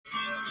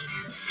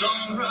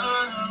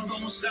Sunrise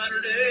on a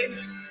Saturday,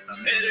 I'm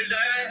headed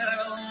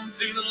down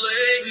to the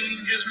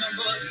lake, just my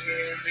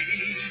buddy and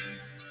me.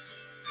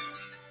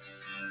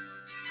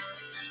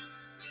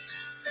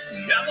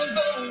 Got my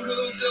boat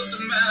hooked up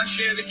to my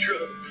Chevy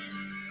truck.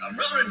 I'm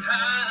running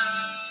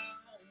high,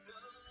 but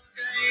I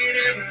ain't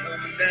ever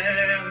coming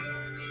down.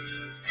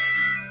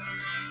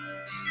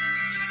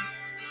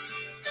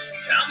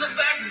 Time to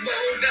back the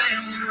boat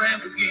down the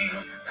ramp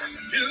again.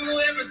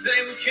 Do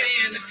everything we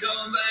can to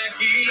come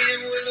back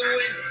in with a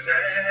wind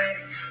side.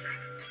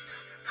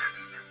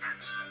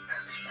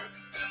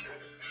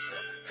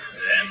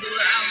 That's a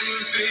life of a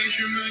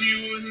fisherman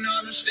you wouldn't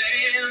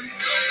understand.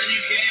 Something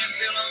you can't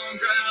feel on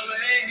dry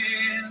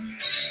land.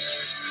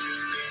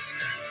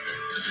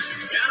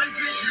 Gotta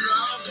get your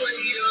arms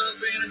way up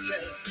in a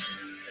cage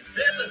and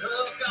set the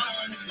hook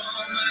on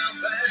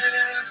smallmouth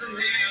bass, and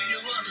then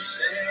you'll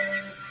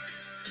understand.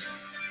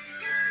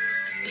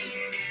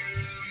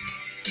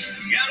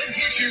 You gotta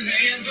get your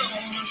hands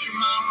on a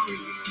Shimano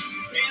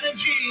and a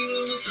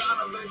Gila to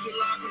try to let you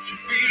like what you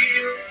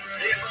feel.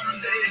 Step on a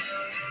day.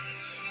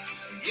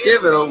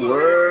 Give it a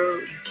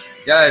whirl.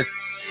 Guys,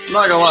 I'm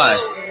not gonna lie.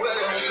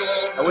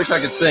 I wish I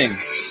could sing,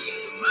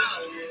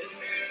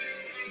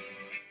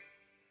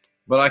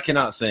 but I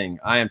cannot sing.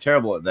 I am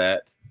terrible at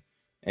that.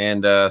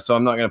 And so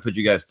I'm not going to put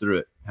you guys through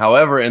it.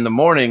 However, in the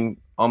morning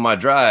on my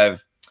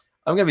drive,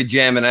 I'm going to be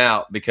jamming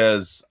out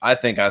because I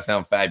think I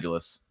sound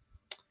fabulous.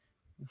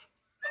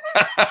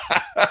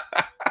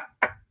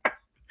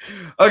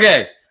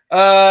 Okay.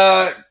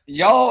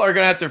 Y'all are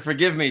going to have to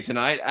forgive me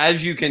tonight.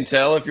 As you can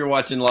tell, if you're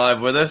watching live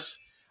with us,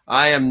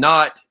 I am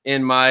not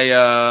in my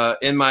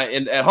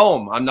at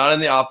home. I'm not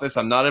in the office.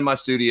 I'm not in my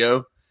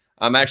studio.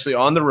 I'm actually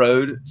on the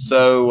road.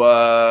 So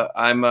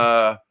I'm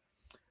a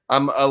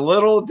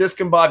little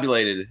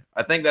discombobulated.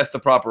 I think that's the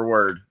proper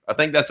word. I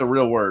think that's a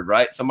real word,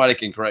 right? Somebody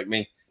can correct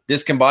me.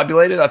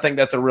 Discombobulated. I think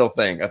that's a real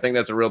thing. I think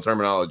that's a real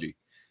terminology.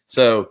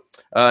 So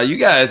you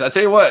guys, I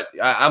tell you what,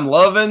 I'm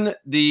loving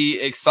the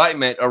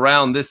excitement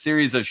around this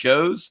series of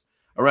shows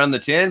around the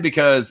 10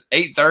 because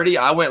 8:30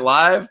 I went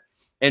live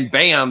and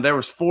bam, there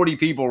was 40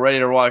 people ready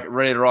to rock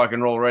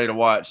and roll, ready to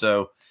watch.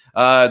 So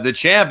the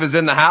champ is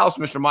in the house,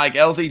 Mr. Mike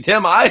Elsey.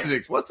 Tim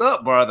Isaacs, what's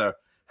up, brother?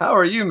 How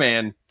are you,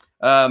 man?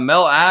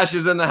 Mel Ash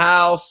is in the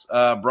house.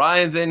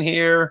 Brian's in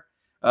here.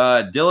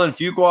 Dylan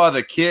Fuqua,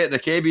 the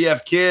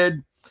KBF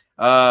kid.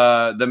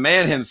 The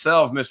man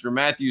himself, Mr.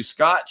 Matthew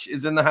Scotch,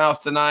 is in the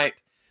house tonight.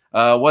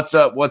 What's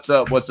up,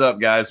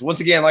 guys? Once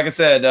again, like I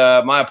said,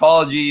 my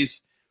apologies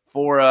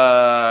for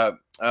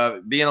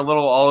being a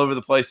little all over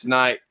the place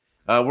tonight.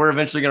 We're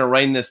eventually going to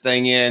rein this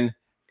thing in,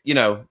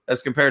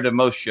 as compared to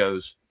most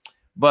shows.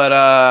 But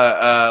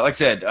like I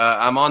said,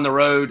 I'm on the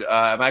road.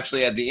 I'm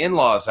actually at the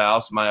in-laws'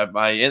 house.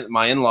 My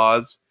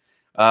in-laws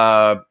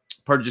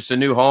purchased a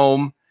new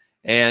home,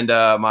 and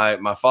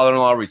my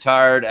father-in-law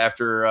retired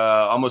after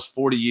almost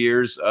 40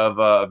 years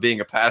of being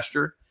a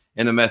pastor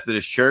in the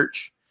Methodist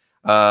Church,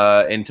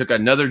 and took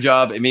another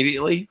job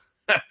immediately.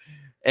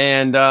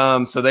 And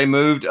so they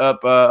moved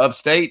up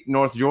upstate,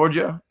 North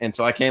Georgia, and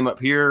so I came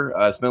up here,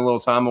 spent a little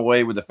time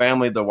away with the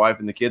family. The wife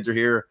and the kids are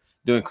here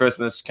doing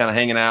Christmas, kind of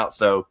hanging out.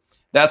 So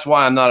that's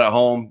why I'm not at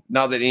home.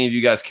 Not that any of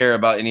you guys care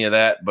about any of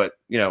that, but,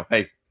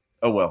 hey,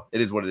 oh, well, it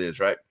is what it is,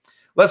 right?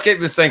 Let's get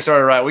this thing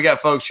started right. We got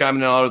folks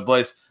chiming in all over the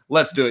place.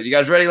 Let's do it. You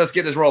guys ready? Let's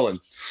get this rolling.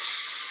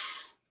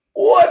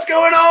 What's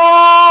going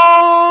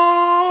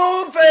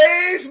on,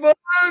 Facebook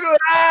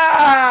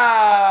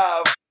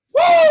Live?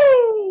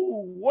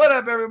 Woo! What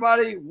up,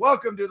 everybody?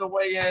 Welcome to the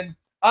weigh-in.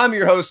 I'm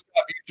your host,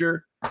 Scott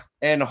Future,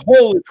 and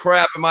holy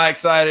crap, am I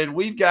excited.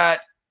 We've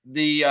got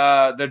the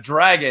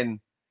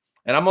dragon,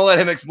 and I'm going to let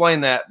him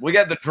explain that. We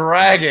got the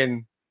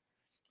dragon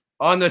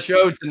on the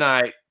show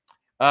tonight.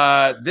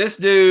 This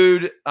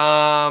dude,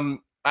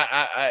 I'm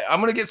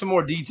going to get some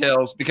more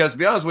details because, to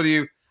be honest with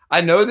you,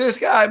 I know this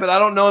guy, but I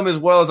don't know him as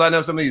well as I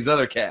know some of these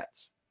other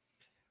cats.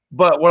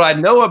 But what I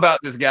know about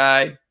this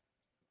guy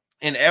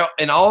and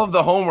all of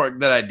the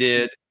homework that I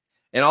did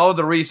and all of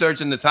the research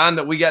and the time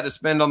that we got to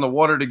spend on the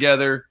water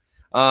together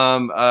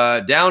down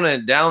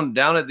at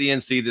the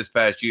NC this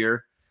past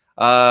year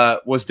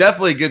was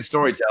definitely good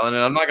storytelling.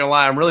 And I'm not going to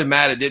lie, I'm really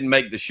mad it didn't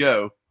make the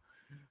show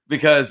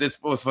because it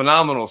was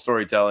phenomenal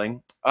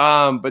storytelling.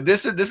 But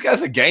this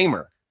guy's a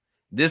gamer.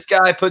 This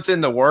guy puts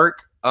in the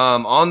work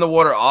on the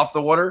water, off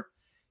the water.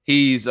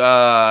 He's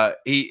very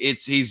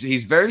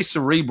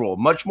cerebral,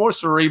 much more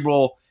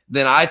cerebral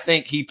than I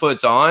think he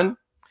puts on.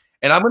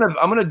 And I'm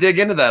gonna dig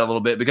into that a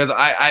little bit because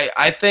I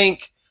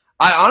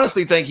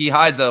honestly think he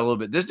hides that a little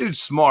bit. This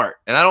dude's smart,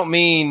 and I don't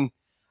mean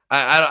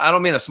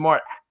a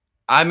smart.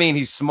 I mean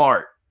he's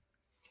smart,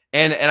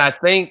 and I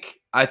think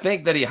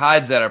that he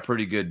hides that a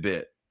pretty good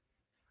bit.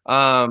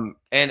 And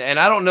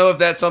I don't know if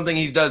that's something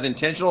he does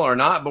intentional or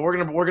not, but we're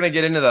gonna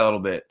get into that a little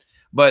bit.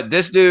 But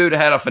this dude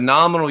had a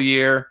phenomenal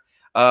year.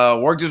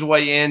 Worked his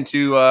way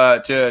into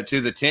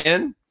to the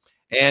 10,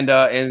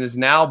 and is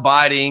now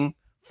biting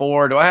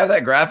for. Do I have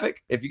that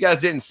graphic? If you guys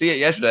didn't see it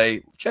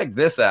yesterday, check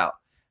this out.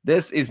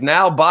 This is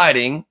now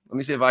biting. Let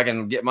me see if I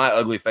can get my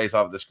ugly face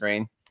off the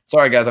screen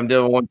Sorry, guys, I'm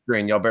dealing with one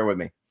screen. Y'all bear with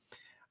me.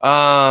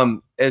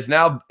 Is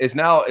now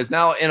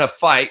in a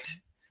fight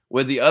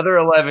with the other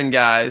 11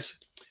 guys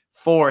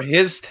for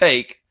his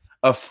take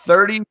of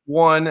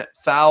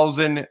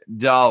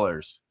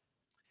 $31,000.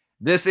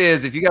 This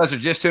is, if you guys are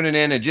just tuning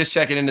in and just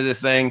checking into this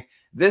thing,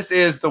 this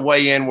is the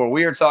weigh-in where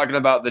we are talking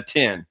about the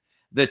 10.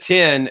 The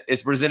 10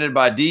 is presented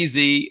by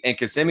DZ and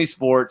Kissimmee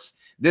Sports.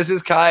 This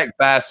is kayak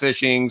bass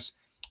fishing's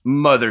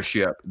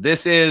mothership.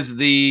 This is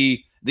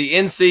the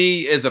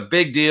NC is a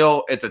big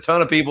deal. It's a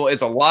ton of people.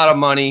 It's a lot of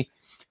money.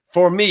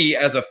 For me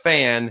as a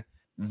fan,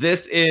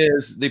 this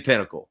is the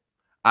pinnacle.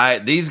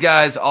 These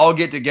guys all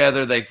get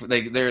together.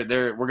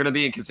 We're going to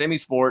be in Kissimmee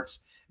Sports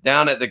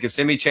down at the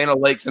Kissimmee Chain of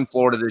Lakes in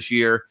Florida this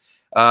year.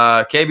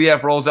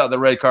 KBF rolls out the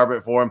red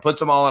carpet for them, puts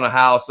them all in a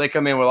house. They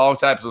come in with all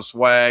types of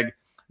swag.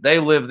 They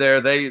live there.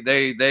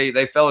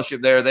 They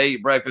fellowship there. They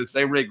eat breakfast.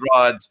 They rig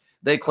rods.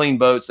 They clean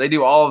boats. They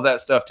do all of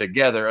that stuff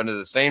together under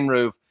the same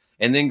roof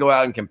and then go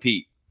out and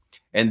compete.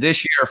 And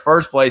this year,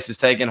 first place is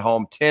taking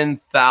home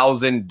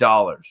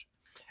 $10,000.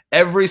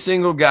 Every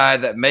single guy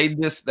that makes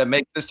this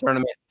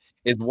tournament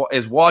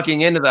is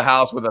walking into the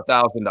house with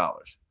 $1,000.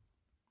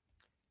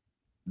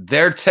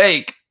 Their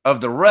take of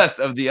the rest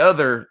of the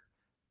other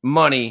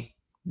money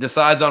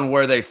decides on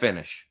where they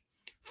finish.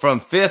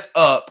 From fifth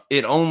up,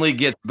 it only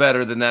gets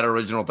better than that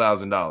original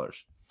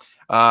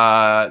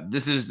 $1,000.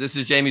 This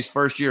is Jamie's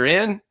first year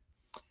in,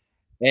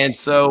 and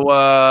so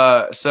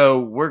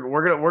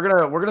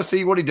we're gonna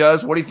see what he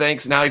does, what he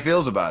thinks, and how he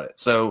feels about it.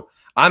 So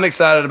I'm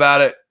excited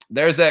about it.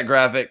 There's that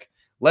graphic.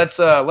 Let's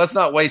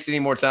not waste any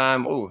more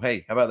time. Oh,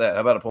 hey, how about that?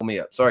 How about to pull me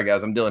up? Sorry,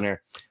 guys, I'm dealing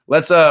here.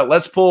 Let's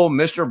pull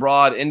Mr.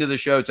 Broad into the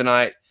show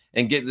tonight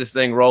and get this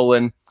thing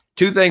rolling.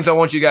 Two things I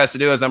want you guys to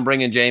do as I'm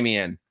bringing Jamie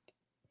in.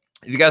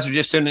 If you guys are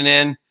just tuning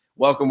in,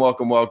 welcome,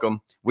 welcome,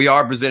 welcome. We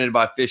are presented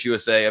by Fish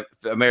USA,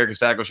 America's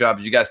Tackle Shop.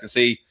 As you guys can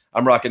see,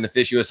 I'm rocking the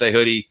Fish USA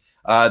hoodie.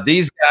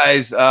 These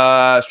guys,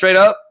 straight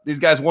up, these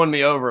guys won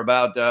me over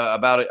about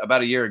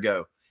a year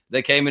ago.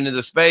 They came into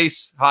the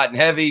space hot and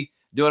heavy,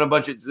 doing a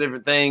bunch of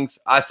different things.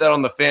 I sat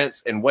on the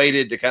fence and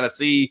waited to kind of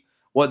see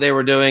what they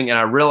were doing, and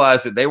I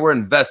realized that they were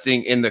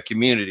investing in the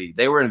community.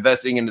 They were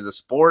investing into the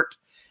sport,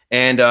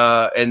 and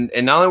not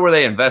only were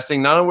they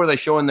investing, not only were they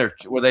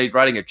were they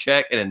writing a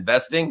check and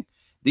investing.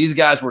 These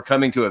guys were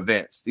coming to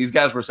events. These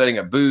guys were setting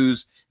up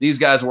booths. These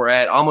guys were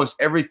at almost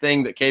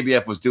everything that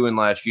KBF was doing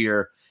last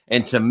year,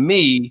 and to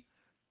me,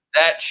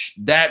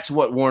 that's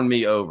what won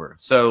me over.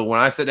 So when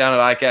I sat down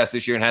at ICAST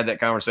this year and had that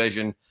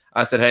conversation,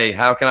 I said, hey,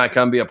 how can I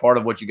come be a part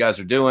of what you guys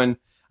are doing?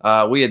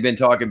 We had been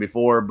talking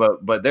before,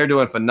 but they're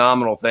doing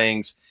phenomenal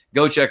things.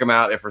 Go check them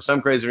out. If for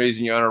some crazy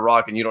reason you're on a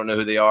rock and you don't know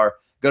who they are,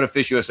 go to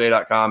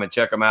fishusa.com and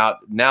check them out.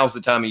 Now's the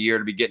time of year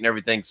to be getting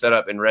everything set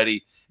up and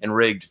ready and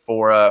rigged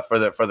for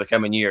the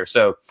coming year.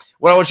 So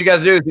what I want you guys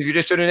to do is, if you're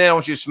just tuning in, I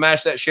want you to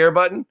smash that share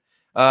button.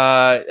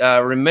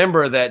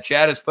 Remember that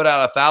Chad has put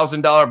out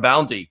 $1,000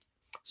 bounty.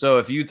 So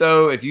if you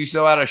throw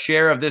out a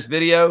share of this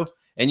video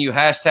and you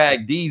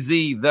hashtag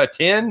DZ the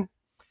 10,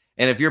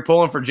 and if you're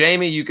pulling for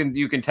Jamie, you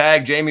can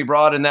tag Jamie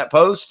Broad in that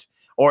post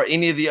or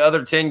any of the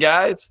other 10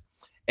 guys.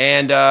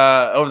 And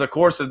over the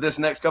course of this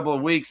next couple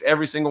of weeks,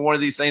 every single one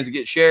of these things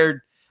get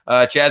shared.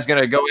 Chad's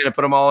going to go in and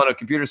put them all in a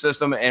computer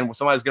system, and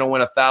somebody's going to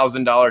win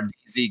 $1,000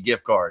 DZ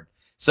gift card.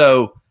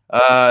 So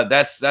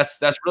that's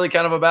really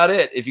kind of about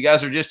it. If you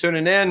guys are just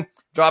tuning in,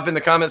 drop in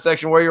the comment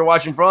section where you're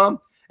watching from.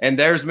 And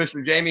there's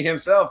Mr. Jamie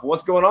himself.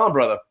 What's going on,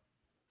 brother?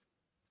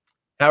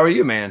 How are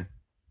you, man?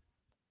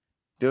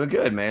 Doing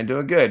good, man.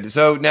 Doing good.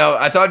 So now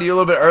I talked to you a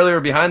little bit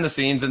earlier behind the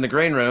scenes in the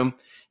green room.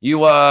 You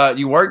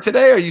work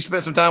today, or you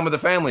spent some time with the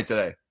family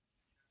today?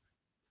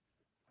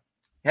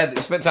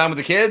 You spent time with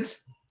the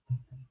kids?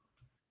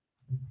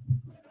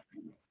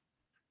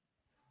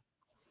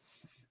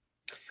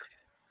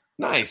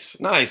 Nice.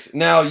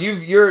 Now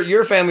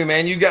you're a family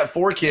man. You got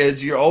 4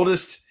 kids. Your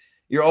oldest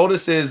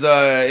is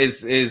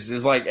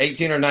like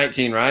 18 or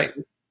 19, right?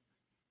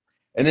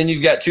 And then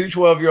you've got 2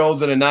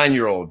 12-year-olds and a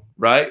 9-year-old,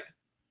 right?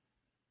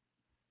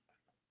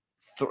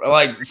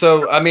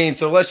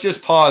 So let's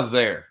just pause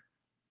there.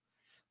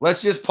 Like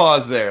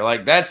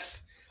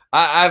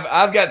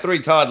I've got 3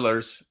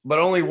 toddlers, but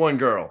only 1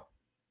 girl.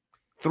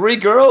 3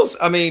 girls?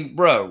 I mean,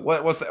 bro,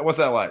 what's that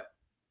like?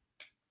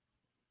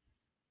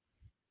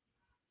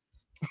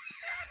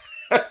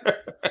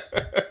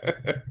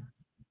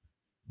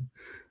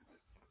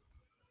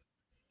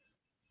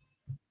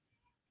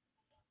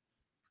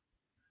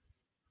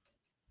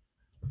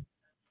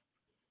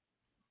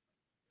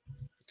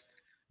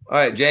 All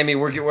right, Jamie,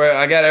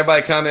 I got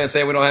everybody commenting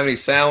saying we don't have any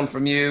sound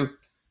from you.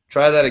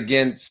 Try that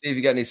again. See if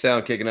you got any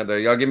sound kicking up there.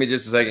 Y'all give me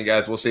just a second,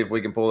 guys. We'll see if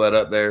we can pull that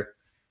up there.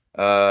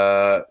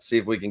 See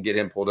if we can get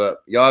him pulled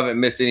up. Y'all haven't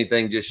missed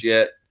anything just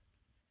yet.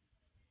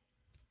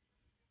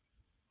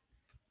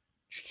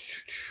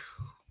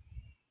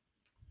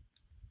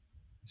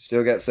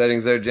 Still got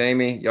settings there,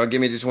 Jamie. Y'all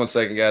give me just 1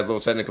 second, guys. Little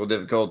technical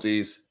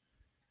difficulties.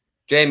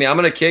 Jamie, I'm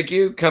going to kick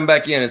you. Come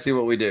back in and see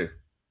what we do.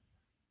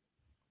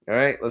 All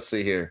right, let's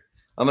see here.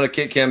 I'm going to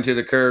kick him to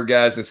the curb,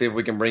 guys, and see if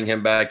we can bring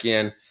him back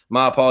in.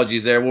 My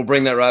apologies there. We'll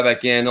bring that right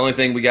back in. The only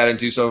thing we got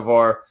into so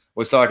far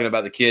was talking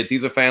about the kids.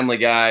 He's a family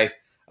guy.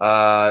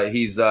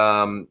 He's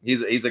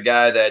a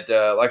guy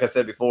that, like I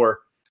said before,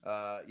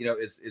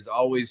 is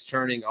always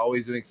churning,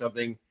 always doing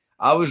something.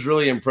 I was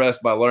really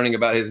impressed by learning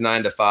about his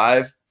 9 to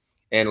 5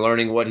 and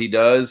learning what he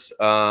does,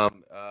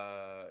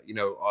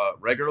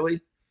 regularly.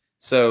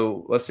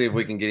 So let's see if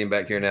we can get him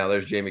back here now.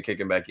 There's Jamie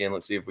kicking back in.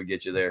 Let's see if we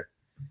get you there.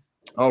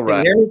 All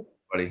right,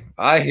 buddy.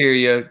 I hear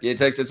you.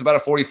 It's about a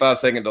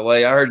 45-second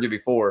delay. I heard you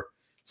before.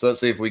 So let's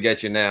see if we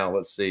get you now.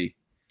 Let's see.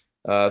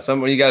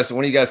 When you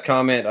guys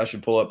comment, I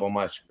should pull up on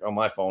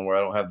my phone where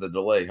I don't have the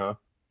delay, huh?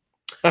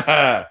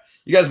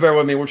 You guys bear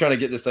with me. We're trying to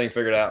get this thing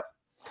figured out.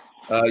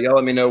 Y'all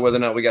let me know whether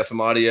or not we got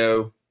some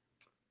audio.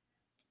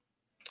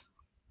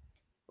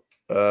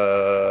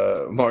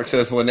 Mark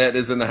says Lynette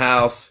is in the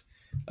house.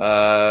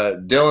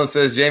 Dylan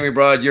says, Jamie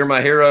Broad, you're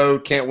my hero.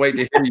 Can't wait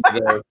to hear you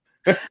though.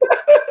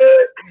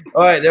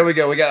 All right, there we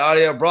go. We got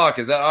audio. Brock,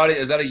 is that audio?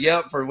 Is that a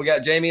yep for we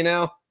got Jamie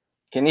now?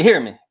 Can you hear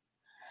me?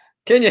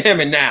 Can you hear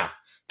me now?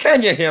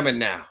 Can you hear me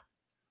now?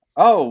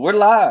 Oh, we're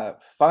live.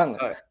 Finally.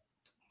 All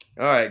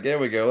right, there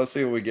we go. Let's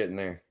see what we get in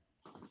there.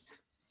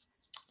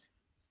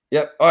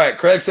 Yep. All right.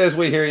 Craig says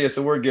we hear you,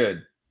 so we're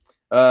good.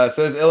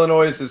 Says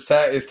Illinois is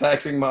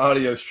taxing my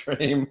audio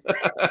stream.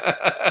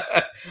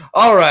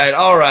 All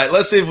right.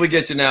 Let's see if we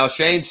get you now.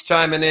 Shane's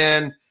chiming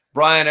in.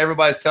 Brian,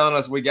 everybody's telling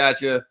us we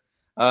got you.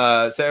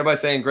 So everybody's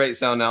saying great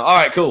sound now. All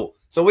right, cool.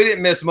 So we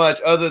didn't miss much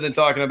other than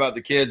talking about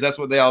the kids. That's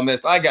what they all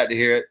missed. I got to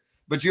hear it.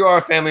 But you are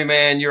a family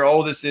man. Your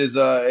oldest is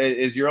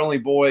your only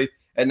boy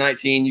at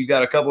 19. You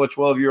got a couple of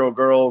 12-year-old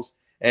girls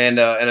and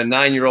a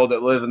 9-year-old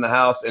that live in the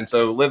house. And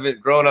so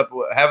growing up,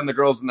 having the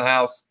girls in the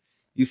house,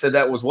 you said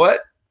that was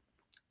what?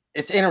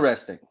 It's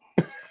interesting.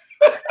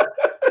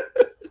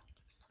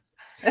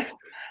 I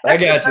got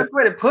you. That's the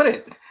way to put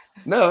it.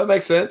 No, that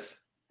makes sense.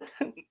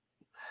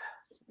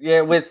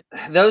 Yeah, with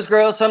those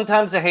girls,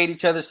 sometimes they hate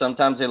each other,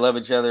 sometimes they love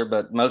each other,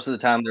 but most of the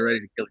time they're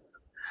ready to kill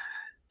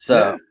each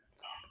other. So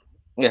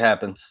It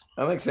happens.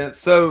 That makes sense.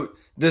 So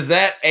does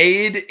that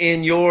aid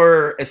in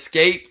your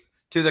escape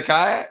to the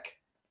kayak?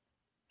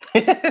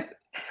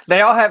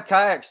 They all have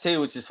kayaks too,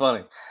 which is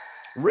funny.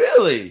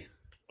 Really?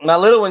 My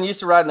little one used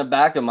to ride in the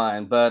back of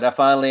mine, but I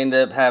finally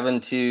ended up having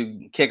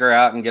to kick her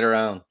out and get her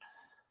own.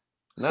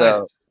 Nice.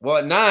 So, well,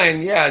 at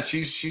 9, yeah,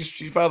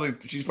 she's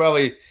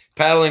probably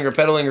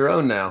pedaling her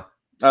own now.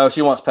 oh,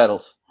 she wants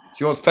pedals.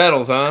 She wants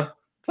pedals, huh?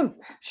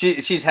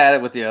 She's had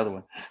it with the other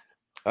one.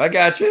 I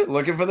got you.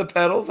 Looking for the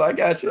pedals. I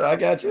got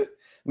you.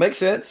 Makes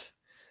sense.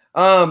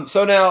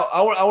 So now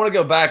I want to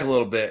go back a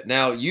little bit.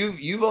 Now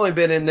you've only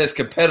been in this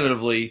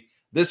competitively.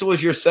 This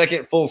was your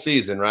second full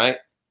season, right?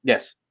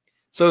 Yes.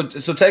 So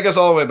take us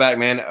all the way back,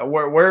 man.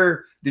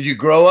 Where did you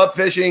grow up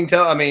fishing?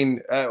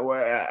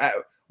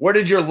 Where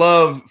did your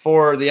love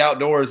for the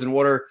outdoors and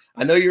water?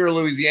 I know you're a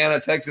Louisiana,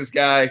 Texas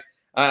guy.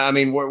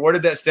 Where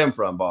did that stem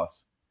from,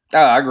 boss?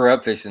 Oh, I grew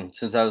up fishing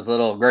since I was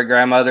little. Great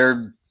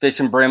grandmother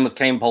fishing brim with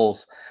cane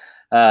poles.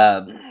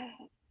 Then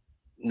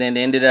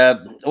ended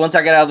up, once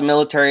I got out of the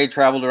military,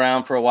 traveled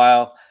around for a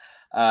while,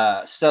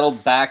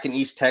 settled back in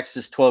East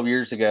Texas 12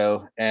 years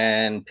ago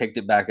and picked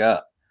it back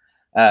up.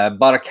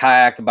 Bought a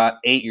kayak about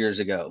 8 years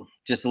ago,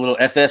 just a little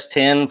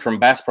FS10 from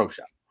Bass Pro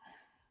Shop.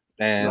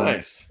 And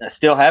nice. I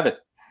still have it.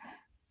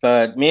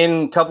 But me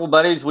and a couple of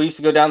buddies, we used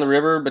to go down the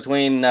river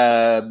between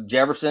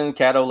Jefferson,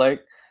 Caddo Lake.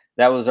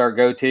 That was our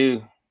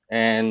go-to.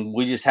 And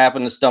we just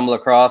happened to stumble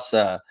across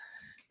the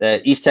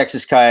East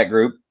Texas Kayak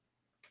Group.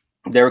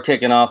 They were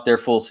kicking off their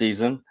full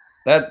season.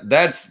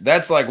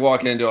 That's like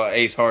walking into an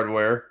Ace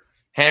Hardware.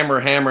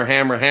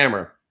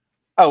 Hammer.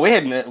 Oh, we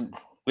didn't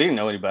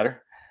know any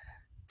better.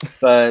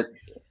 But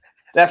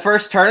that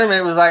first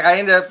tournament was like I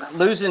ended up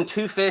losing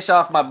 2 fish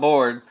off my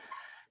board.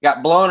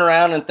 Got blown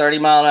around in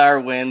 30-mile-an-hour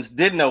winds.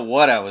 Didn't know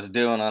what I was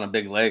doing on a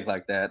big lake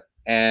like that,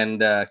 and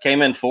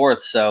came in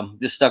 4th. So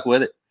just stuck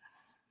with it.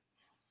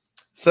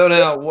 So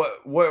now,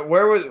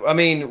 where was? I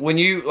mean, when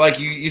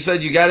you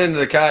said you got into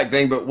the kayak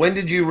thing, but when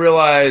did you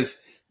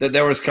realize that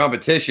there was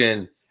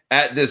competition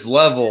at this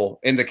level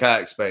in the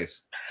kayak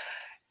space?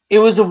 It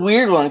was a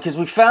weird one because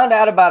we found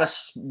out about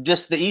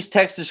just the East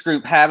Texas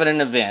group having an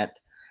event,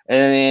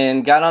 and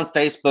then got on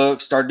Facebook,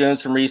 started doing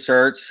some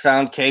research,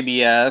 found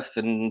KBF,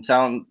 and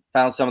found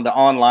some of the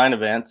online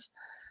events,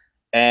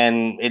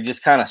 and it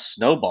just kind of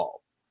snowballed.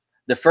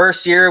 The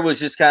first year was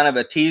just kind of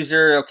a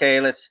teaser.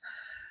 Okay, let's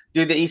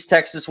do the East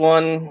Texas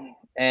one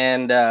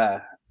and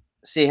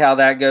see how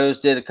that goes.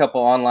 Did a couple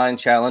online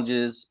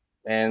challenges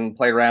and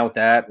played around with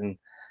that. And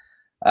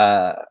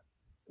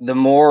the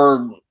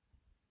more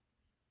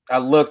I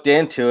looked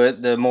into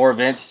it, the more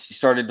events you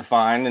started to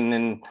find.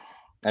 And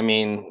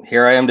then,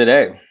 here I am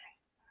today.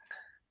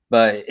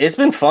 But it's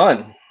been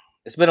fun.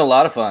 It's been a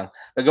lot of fun.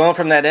 But going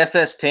from that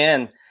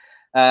FS10,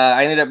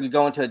 I ended up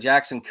going to a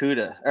Jackson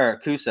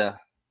Coosa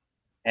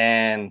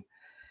and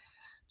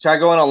try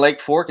going on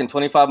Lake Fork in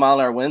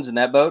 25-mile-an-hour winds in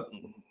that boat.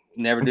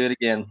 Never do it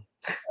again.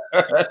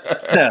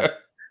 I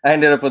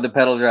ended up with a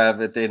pedal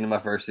drive at the end of my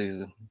first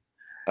season.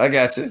 I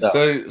got you.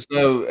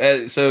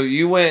 So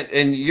you went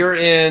and you're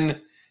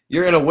in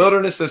a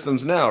Wilderness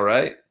Systems now,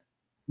 right?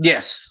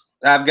 Yes.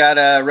 I've got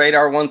a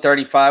Radar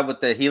 135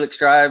 with the Helix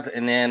drive,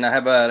 and then I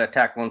have an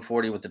Attack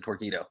 140 with the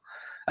Torqeedo.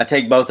 I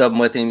take both of them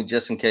with me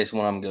just in case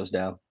one of them goes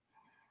down.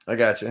 I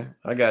got you.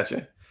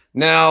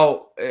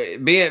 Now,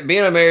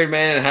 being a married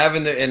man and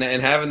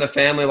having the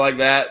family like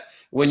that,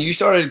 when you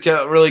started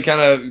really kind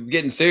of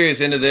getting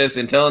serious into this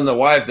and telling the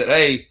wife that,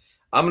 hey,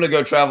 I'm going to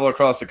go travel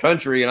across the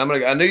country, and and we're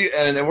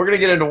going to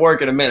get into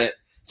work in a minute,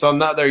 so I'm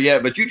not there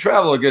yet, but you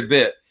travel a good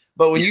bit.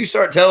 But when you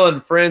start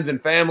telling friends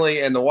and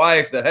family and the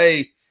wife that,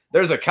 hey,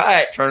 there's a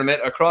kayak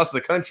tournament across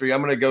the country,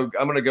 I'm going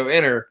to go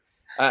enter.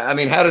 I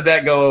mean, how did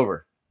that go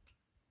over?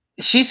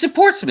 She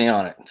supports me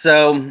on it,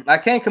 so I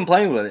can't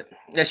complain with it.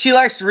 Yeah, she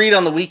likes to read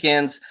on the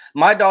weekends.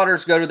 My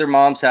daughters go to their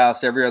mom's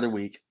house every other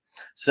week.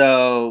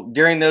 So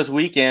during those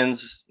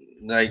weekends,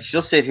 like,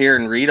 she'll sit here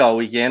and read all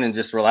weekend and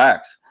just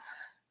relax.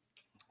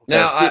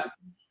 Now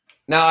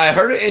I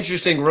heard an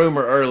interesting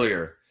rumor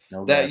earlier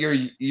that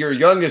your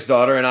youngest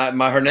daughter,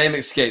 and her name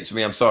escapes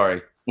me. I'm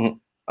sorry.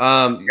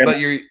 Mm-hmm. But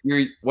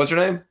your what's her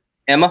name?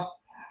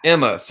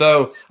 Emma.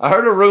 So I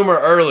heard a rumor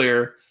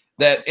earlier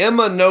that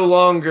Emma no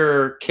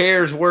longer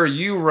cares where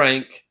you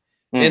rank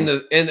on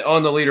the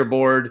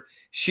leaderboard.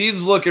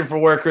 She's looking for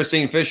where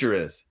Christine Fisher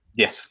is.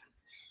 Yes.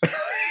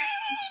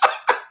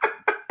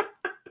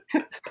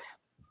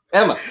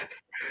 Emma.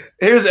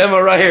 Here's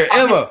Emma right here.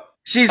 Emma.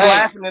 She's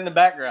laughing in the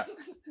background.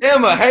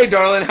 Emma, hey,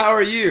 darling, how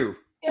are you?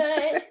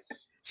 Good.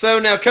 So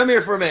now come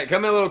here for a minute.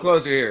 Come in a little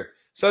closer here.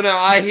 So now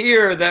I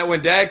hear that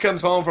when Dad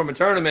comes home from a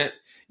tournament,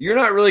 you're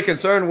not really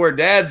concerned where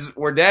Dad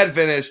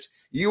finished.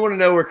 You want to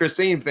know where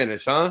Christine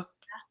finished, huh?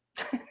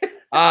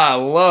 I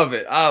love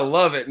it.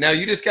 Now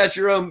you just got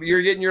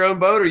you're getting your own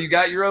boat, or you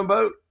got your own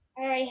boat?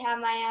 I already have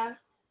my own.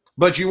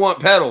 But you want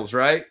pedals,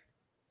 right?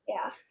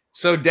 Yeah.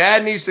 So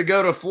Dad needs to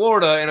go to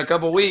Florida in a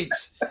couple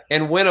weeks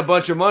and win a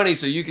bunch of money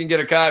so you can get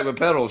a kayak with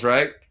pedals,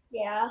 right?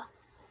 Yeah.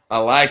 I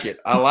like it.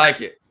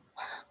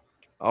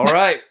 All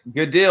right.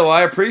 Good deal.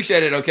 I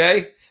appreciate it.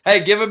 Okay. Hey,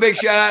 give a big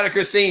shout out to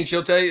Christine.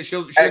 She'll tell you,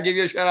 she'll give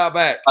you a shout out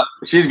back.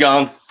 She's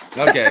gone.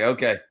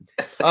 Okay.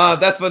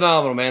 That's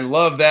phenomenal, man.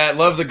 Love that.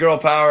 Love the girl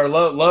power.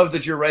 Love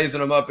that you're raising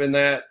them up in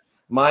that.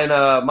 Mine,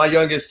 my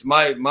youngest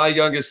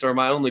or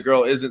my only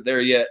girl isn't there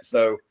yet.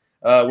 So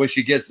when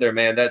she gets there,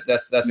 man,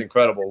 that's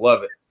incredible.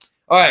 Love it.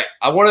 All right.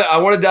 I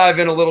want to dive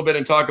in a little bit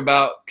and talk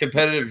about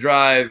competitive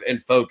drive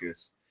and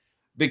focus,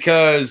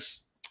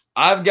 because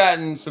I've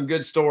gotten some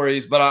good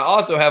stories, but I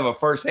also have a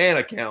firsthand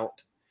account.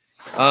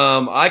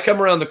 I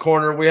come around the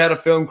corner. We had a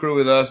film crew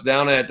with us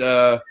down at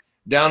the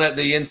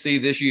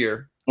NC this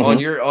year.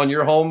 Mm-hmm. on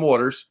your home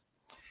waters,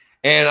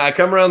 and I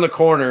come around the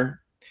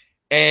corner,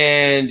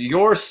 and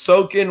you're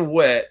soaking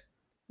wet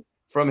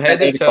from head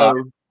to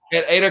toe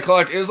at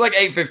 8:00. It was like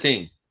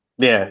 8:15.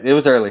 Yeah, it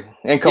was early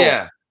and cold.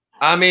 Yeah,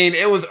 I mean,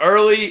 it was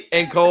early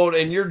and cold,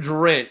 and you're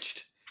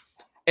drenched.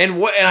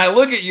 And I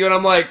look at you, and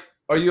I'm like,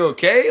 "Are you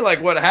okay?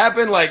 Like, what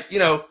happened? Like,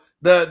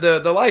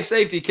 the life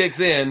safety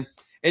kicks in,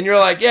 and you're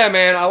like, "Yeah,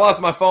 man, I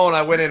lost my phone.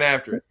 I went in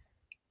after it.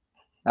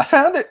 I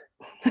found it."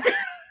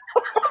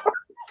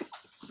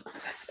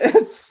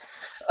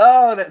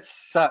 Oh, that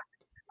sucked.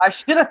 I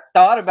should have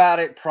thought about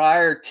it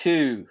prior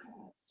to,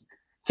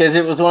 because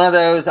it was one of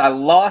those, I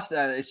lost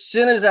as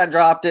soon as I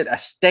dropped it. I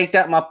staked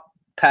out my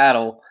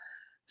paddle,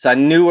 so I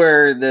knew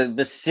where the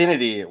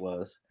vicinity it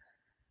was.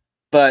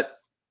 But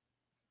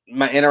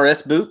my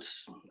NRS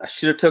boots, I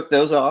should have took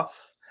those off.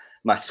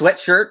 My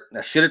sweatshirt,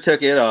 I should have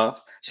took it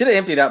off. Should have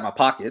emptied out my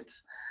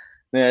pockets.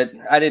 But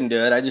I didn't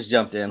do it. I just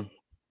jumped in.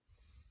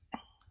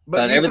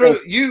 But I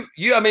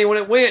mean, when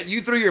it went,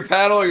 you threw your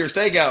paddle or your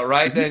stake out,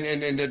 right?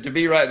 Mm-hmm. And to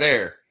be right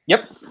there.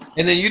 Yep.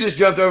 And then you just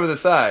jumped over the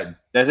side.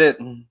 That's it.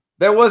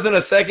 There wasn't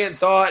a second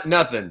thought,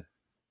 nothing.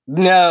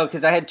 No,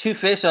 because I had 2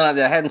 fish on it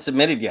that I hadn't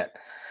submitted yet.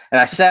 And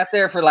I sat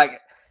there for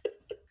like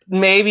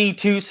maybe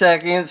 2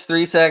 seconds,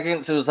 3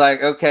 seconds. It was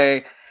like,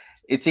 okay,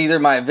 it's either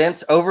my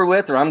event's over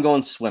with or I'm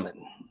going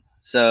swimming.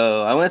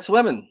 So I went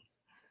swimming.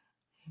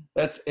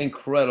 That's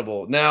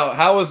incredible. Now,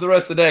 how was the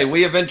rest of the day?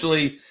 We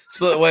eventually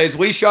split ways.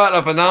 We shot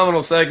a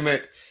phenomenal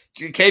segment.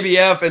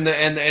 KBF and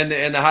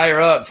the higher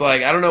ups,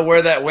 like, I don't know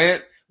where that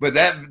went, but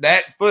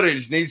that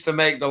footage needs to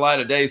make the light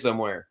of day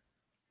somewhere.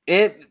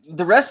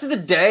 The rest of the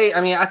day,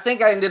 I mean, I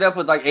think I ended up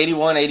with like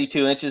 81,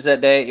 82 inches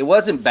that day. It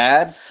wasn't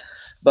bad,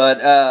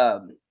 but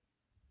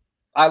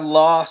I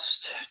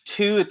lost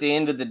 2 at the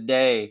end of the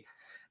day,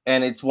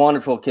 and it's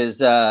wonderful because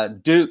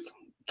Duke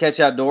Catch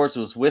Outdoors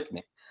was with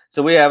me.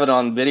 So we have it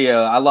on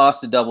video. I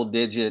lost a double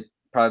digit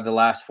probably the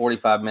last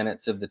 45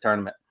 minutes of the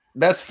tournament.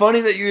 That's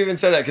funny that you even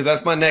said that, because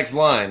that's my next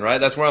line,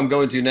 right? That's where I'm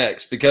going to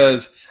next,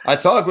 because I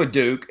talked with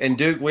Duke, and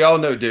Duke, we all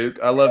know Duke.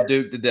 I love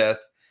Duke to death.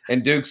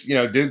 And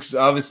Duke's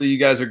obviously you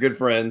guys are good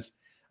friends.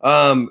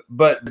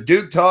 But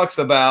Duke talks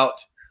about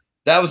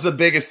that was the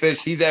biggest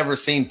fish he's ever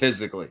seen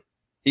physically.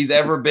 He's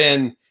ever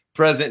been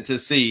present to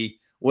see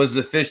was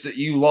the fish that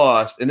you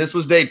lost. And this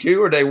was day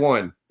 2 or day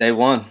 1? Day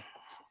 1.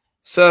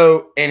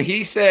 So, and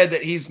he said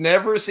that he's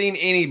never seen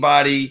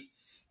anybody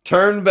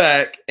turn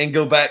back and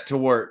go back to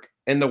work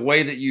in the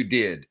way that you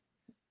did.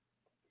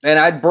 And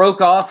I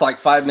broke off like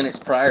 5 minutes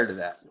prior to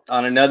that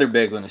on another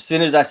big one. As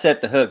soon as I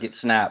set the hook, it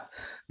snapped.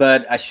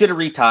 But I should have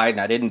retied,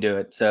 and I didn't do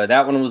it. So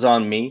that one was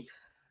on me.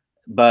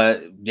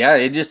 But, yeah,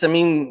 it just,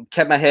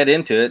 kept my head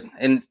into it.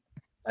 And,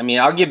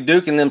 I'll give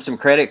Duke and them some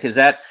credit because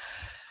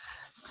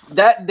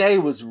that day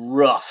was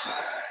rough.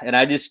 And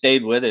I just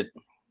stayed with it.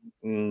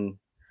 And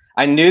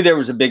I knew there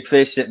was a big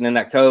fish sitting in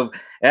that cove.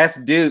 That's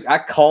Duke. I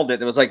called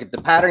it. It was like, if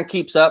the pattern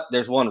keeps up,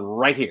 there's one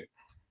right here.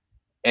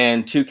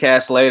 And 2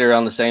 casts later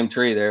on the same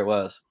tree, there it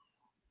was.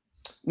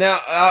 Now,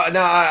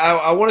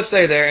 I want to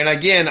stay there. And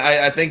again,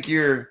 I think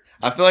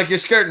I feel like you're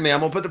skirting me. I'm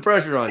gonna put the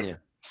pressure on you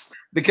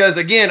because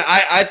again,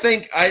 I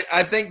think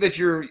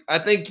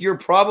you're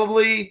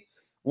probably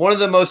one of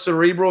the most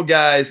cerebral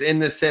guys in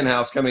this 10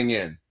 house coming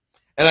in,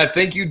 and I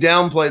think you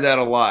downplay that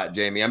a lot,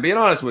 Jamie. I'm being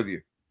honest with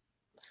you.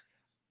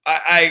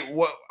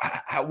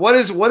 What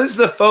is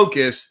the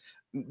focus?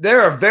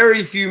 There are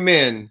very few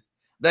men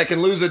that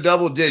can lose a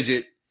double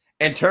digit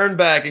and turn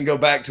back and go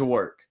back to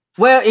work.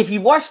 Well, if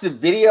you watch the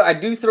video, I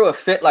do throw a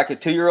fit like a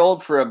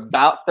 2-year-old for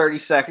about 30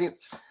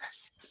 seconds.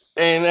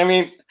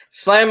 And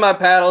slam my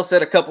paddle,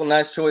 said a couple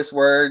nice choice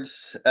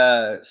words,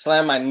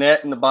 slam my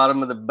net in the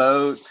bottom of the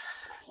boat.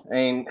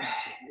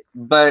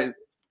 But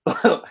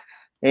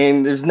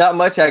there's not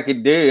much I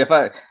could do. If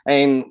I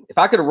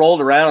could have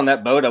rolled around on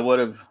that boat, I would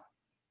have.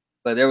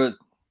 But there was,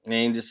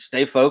 just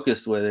stay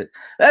focused with it.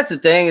 That's the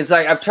thing. It's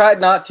like I've tried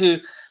not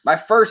to. My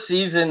first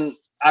season,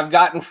 I've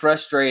gotten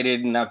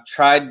frustrated, and I've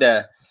tried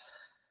to.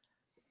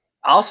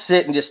 I'll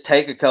sit and just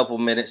take a couple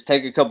minutes,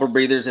 take a couple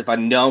breathers if I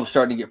know I'm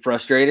starting to get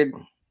frustrated,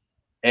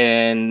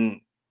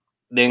 and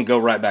then go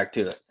right back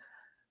to it.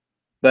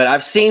 But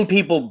I've seen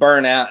people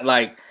burn out,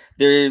 like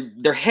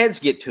their heads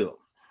get to them.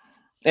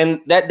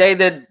 And that day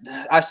that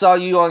I saw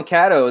you on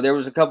Caddo, there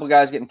was a couple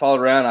guys getting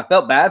followed around. I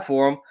felt bad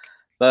for them,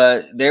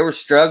 but they were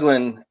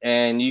struggling,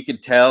 and you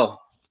could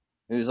tell.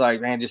 It was like,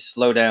 man, just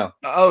slow down.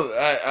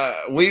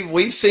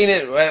 We've seen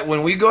it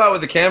when we go out with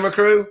the camera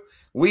crew.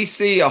 We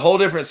see a whole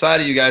different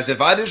side of you guys.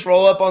 If I just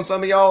roll up on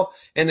some of y'all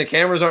and the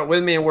cameras aren't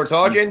with me and we're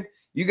talking,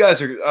 you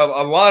guys are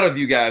a lot of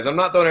you guys. I'm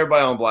not throwing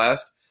everybody on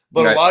blast,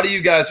 but right. A lot of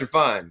you guys are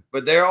fine.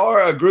 But there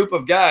are a group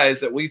of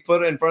guys that we've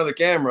put in front of the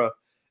camera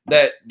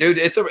that, dude,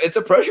 it's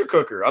a pressure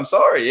cooker. I'm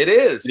sorry, it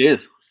is. It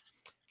is.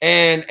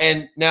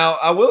 And now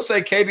I will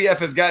say KBF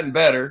has gotten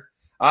better.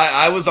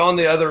 I was on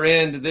the other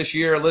end this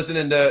year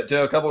listening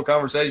to a couple of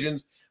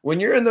conversations. When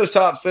you're in those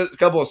top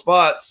couple of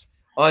spots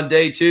on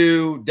day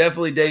 2,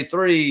 definitely day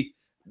 3.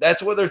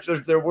 That's what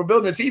we're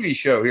building a TV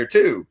show here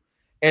too.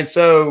 And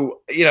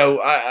so,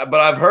 but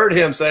I've heard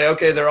him say,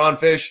 okay, they're on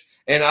fish.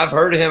 And I've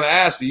heard him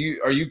ask,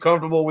 are you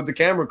comfortable with the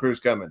camera crews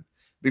coming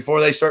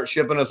before they start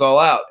shipping us all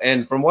out?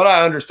 And from what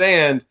I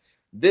understand,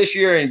 this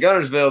year in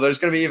Guntersville, there's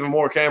going to be even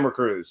more camera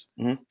crews.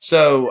 Mm-hmm.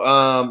 So,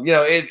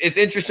 it's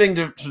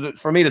interesting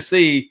for me to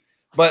see,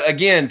 but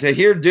again, to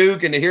hear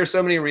Duke and to hear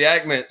so many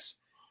reactments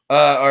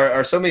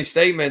or so many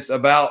statements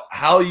about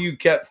how you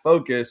kept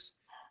focus.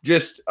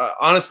 Just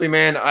honestly,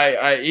 man,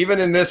 I even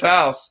in this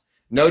house,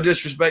 no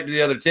disrespect to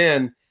the other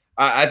 10,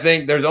 I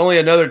think there's only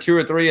another 2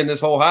 or 3 in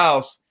this whole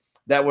house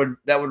that would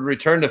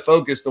return to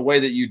focus the way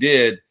that you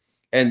did,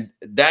 and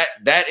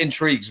that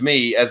intrigues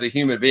me as a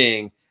human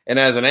being and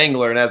as an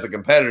angler and as a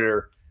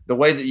competitor. The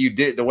way that you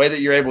did, the way that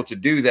you're able to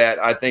do that,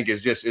 I think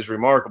is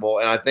remarkable,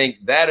 and I think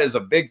that is a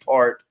big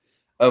part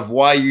of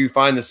why you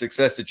find the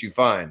success that you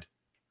find.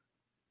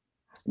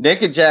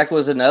 Nickajack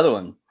was another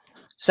one.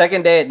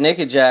 Second day at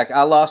Nickajack,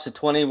 I lost a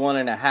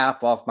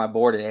 21.5 off my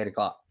board at 8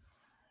 o'clock.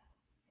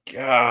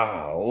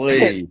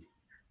 Golly.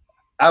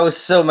 I was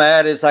so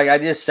mad. It's like I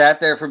just sat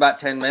there for about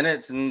 10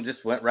 minutes and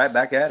just went right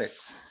back at it.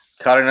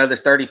 Caught another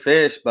 30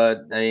 fish,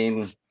 but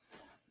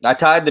I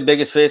tied the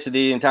biggest fish of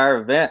the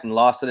entire event and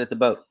lost it at the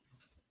boat.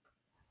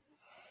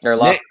 Or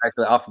lost it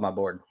actually off of my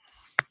board.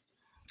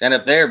 And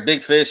up there,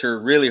 big fish are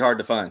really hard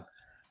to find.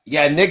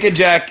 Yeah,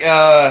 Nickajack.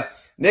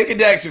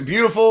 Nickajacks are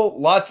beautiful.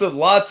 Lots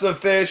of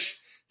fish.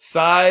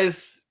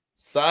 Sizes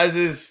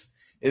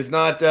is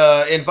not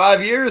in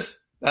 5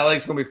 years. That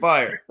lake's gonna be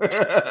fire.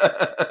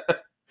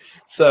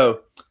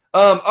 So,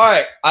 all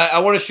right. I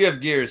want to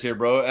shift gears here,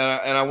 bro,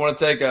 and I want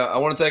to take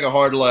a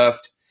hard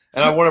left,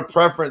 and I want to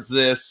preference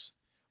this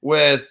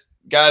with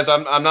guys.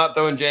 I'm not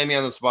throwing Jamie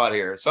on the spot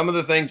here. Some of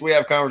the things we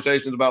have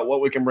conversations about what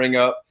we can bring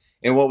up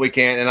and what we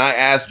can't, and I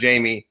asked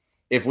Jamie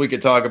if we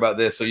could talk about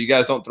this, so you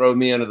guys don't throw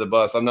me under the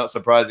bus. I'm not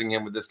surprising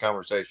him with this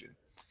conversation.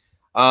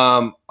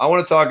 I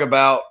want to talk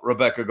about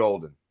Rebecca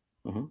Golden.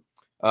 Mm-hmm.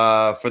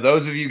 For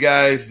those of you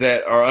guys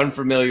that are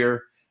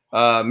unfamiliar,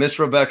 Miss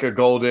Rebecca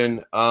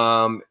Golden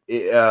was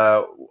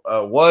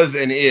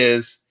and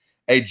is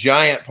a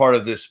giant part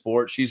of this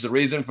sport. She's the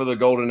reason for the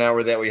golden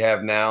hour that we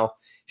have now.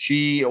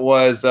 She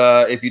was,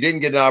 if you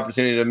didn't get an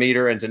opportunity to meet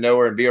her and to know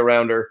her and be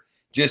around her,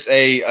 just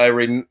a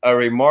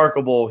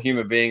remarkable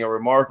human being, a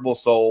remarkable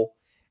soul.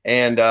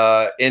 And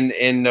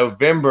in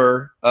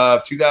November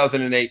of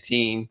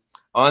 2018,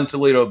 on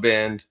Toledo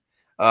Bend,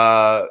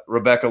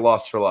 Rebecca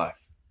lost her life.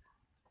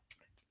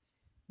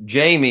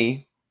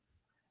 Jamie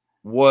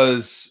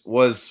was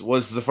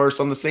the first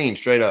on the scene,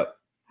 straight up.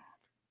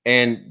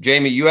 And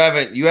Jamie, you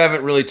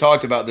haven't really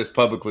talked about this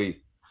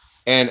publicly,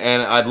 and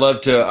I'd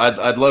love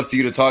for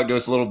you to talk to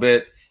us a little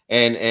bit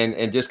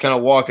and just kind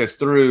of walk us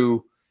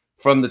through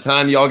from the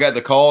time y'all got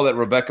the call that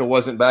Rebecca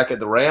wasn't back at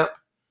the ramp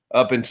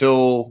up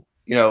until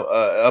you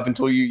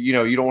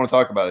don't want to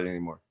talk about it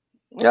anymore.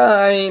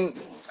 I mean,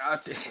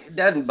 it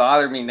doesn't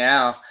bother me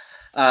now.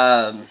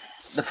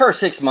 The first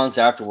 6 months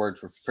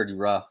afterwards were pretty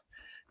rough.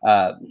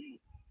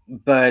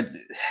 But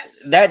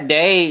that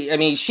day, I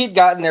mean, she'd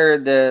gotten there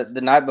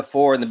the night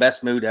before in the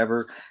best mood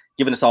ever,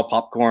 giving us all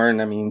popcorn.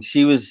 I mean,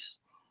 she was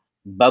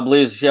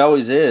bubbly as she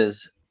always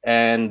is.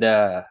 And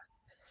there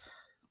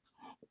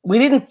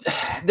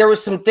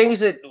was some things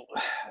that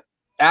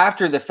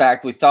after the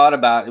fact we thought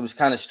about. It was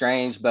kind of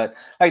strange, but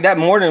like that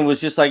morning was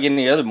just like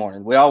any other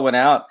morning. We all went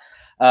out.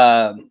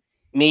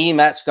 Me,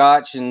 Matt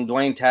Scotch, and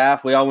Dwayne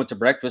Taft, we all went to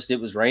breakfast. It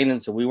was raining,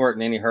 so we weren't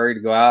in any hurry to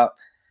go out.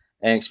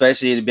 And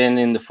especially it had been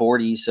in the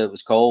 40s, so it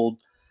was cold.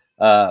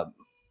 I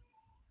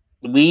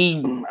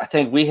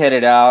think we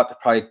headed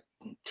out probably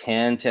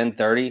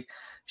 10:30.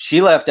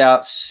 She left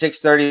out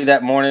 6:30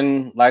 that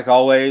morning, like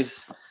always,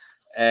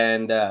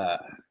 and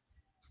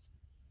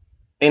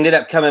ended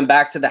up coming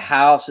back to the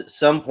house at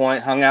some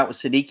point, hung out with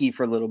Siddiqui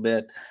for a little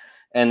bit,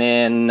 and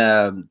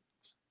then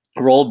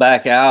rolled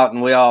back out,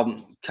 and we all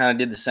kind of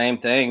did the same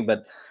thing.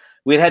 But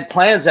we had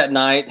plans that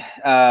night.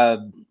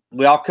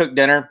 We all cooked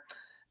dinner.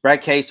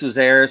 Brad Case was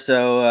there,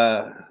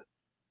 so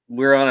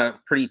we're on a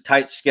pretty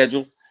tight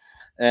schedule,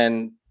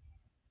 and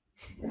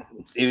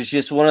it was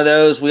just one of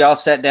those. We all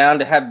sat down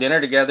to have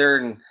dinner together,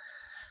 and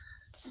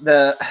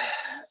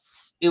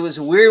it was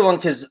a weird one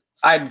because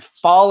I'd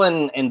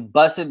fallen and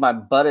busted my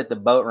butt at the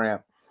boat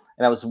ramp,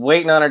 and I was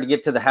waiting on her to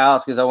get to the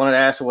house because I wanted to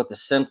ask her what the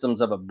symptoms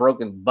of a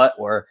broken butt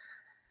were,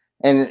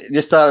 and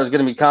just thought it was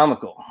going to be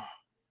comical.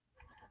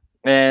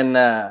 And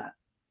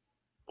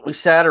we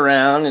sat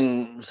around,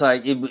 and it's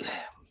like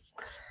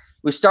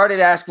we started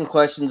asking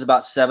questions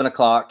about 7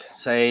 o'clock.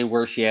 Say,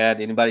 where's she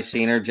at? Anybody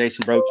seen her?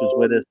 Jason Broach was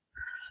with us.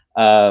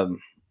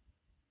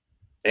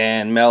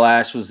 And Mel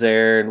Ash was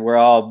there, and we're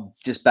all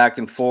just back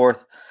and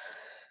forth.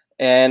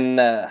 And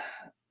I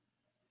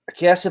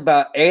guess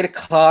about 8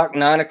 o'clock,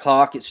 9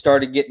 o'clock, it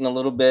started getting a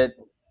little bit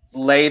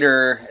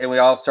later, and we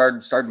all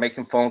started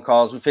making phone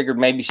calls. We figured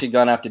maybe she'd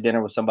gone out to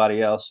dinner with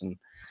somebody else, and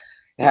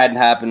it hadn't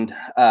happened.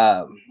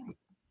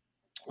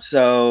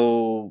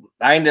 So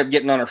I ended up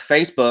getting on her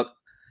Facebook.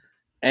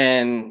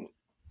 And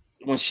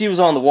when she was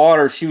on the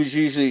water,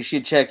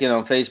 she'd check in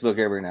on Facebook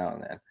every now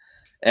and then.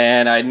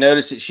 And I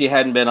noticed that she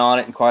hadn't been on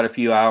it in quite a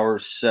few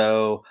hours.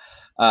 So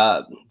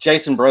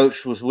Jason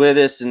Broach was with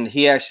us, and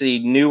he actually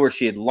knew where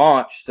she had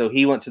launched. So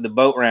he went to the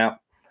boat ramp.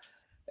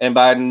 And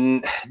by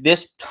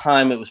this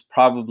time, it was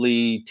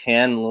probably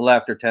 10, a little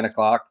after 10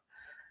 o'clock.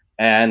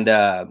 And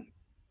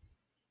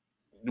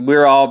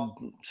we're all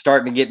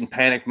starting to get in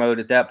panic mode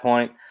at that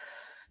point.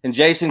 And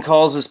Jason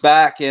calls us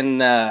back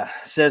and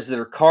says that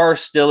her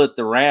car's still at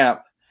the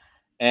ramp.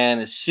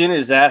 And as soon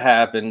as that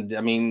happened,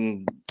 I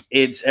mean,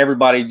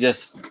 everybody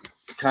just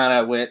kind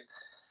of went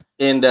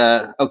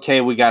into, okay,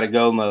 we got to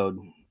go mode.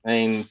 I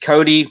mean,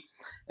 Cody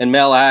and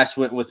Mel Ash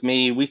went with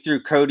me. We threw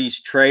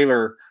Cody's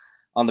trailer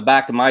on the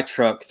back of my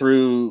truck,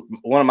 threw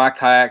one of my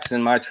kayaks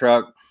in my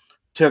truck,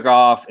 took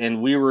off,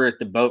 and we were at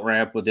the boat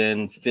ramp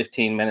within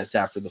 15 minutes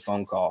after the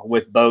phone call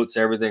with boats,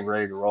 everything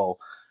ready to roll.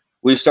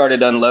 We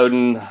started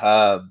unloading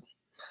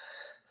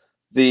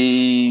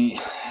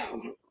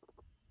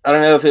I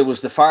don't know if it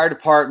was the fire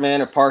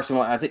department or Parks and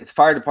I think the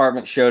fire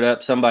department showed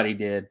up. Somebody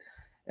did.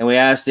 And we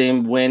asked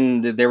him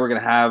when they were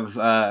going to have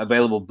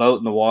available boat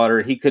in the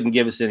water. He couldn't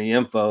give us any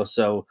info,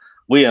 so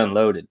we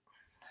unloaded.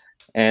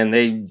 And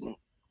they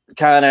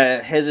kind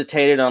of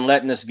hesitated on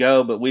letting us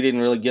go, but we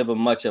didn't really give them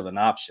much of an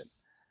option.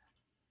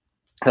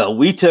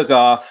 We took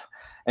off.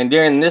 And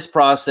during this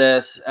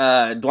process,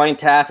 Dwayne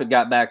Taft had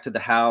got back to the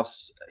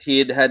house. He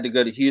had to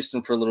go to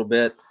Houston for a little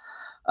bit.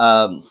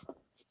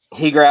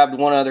 He grabbed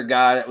one other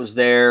guy that was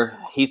there.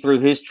 He threw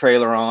his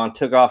trailer on,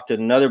 took off to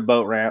another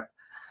boat ramp.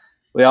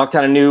 We all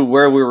kind of knew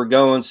where we were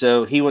going,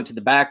 so he went to the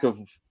back of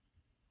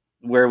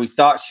where we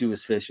thought she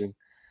was fishing.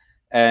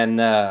 And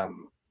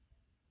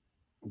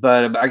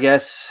but I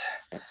guess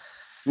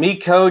me,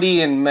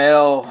 Cody, and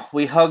Mel,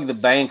 we hugged the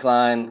bank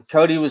line.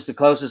 Cody was the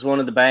closest one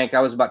to the bank.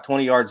 I was about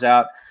 20 yards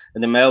out.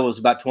 And the Mel was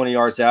about 20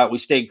 yards out. We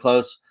stayed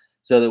close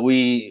so that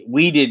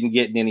we didn't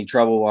get in any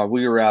trouble while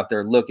we were out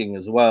there looking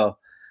as well.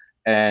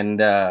 And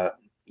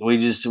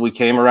we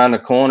came around the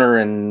corner,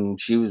 and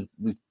we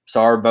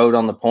saw her boat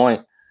on the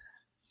point,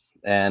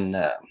 and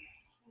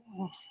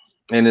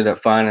ended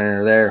up finding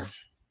her there.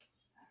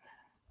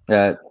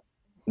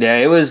 Yeah,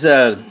 it was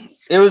a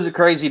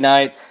crazy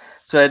night.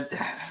 So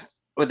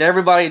with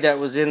everybody that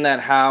was in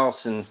that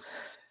house and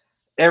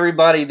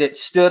everybody that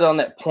stood on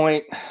that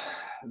point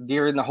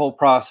during the whole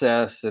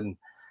process and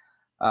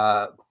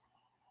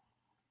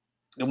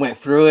went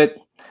through it,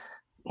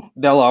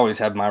 they'll always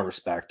have my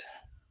respect.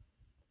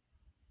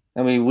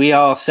 I mean, we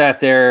all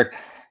sat there,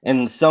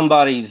 and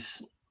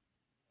somebody's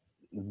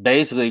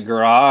basically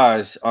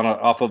garage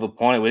off of a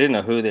point. We didn't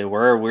know who they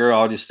were. We were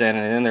all just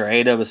standing in there.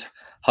 8 of us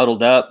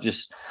huddled up,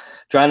 just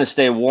trying to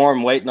stay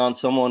warm, waiting on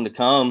someone to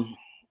come.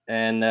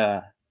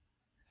 And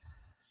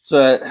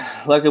so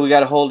luckily we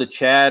got a hold of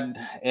Chad,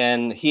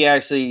 and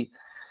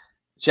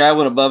Chad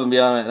went above and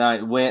beyond that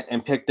night, went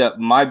and picked up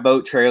my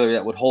boat trailer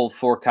that would hold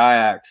 4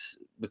 kayaks,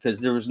 because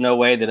there was no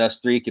way that us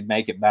 3 could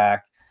make it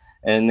back.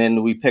 And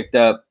then we picked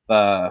up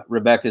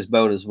Rebecca's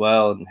boat as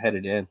well and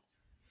headed in.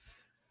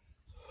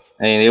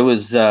 I mean, it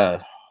was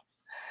a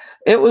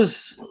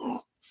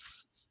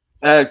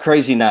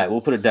crazy night.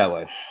 We'll put it that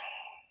way.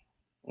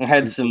 I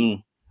had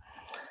some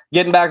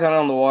getting back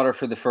on the water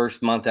for the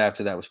first month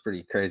after that was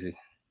pretty crazy.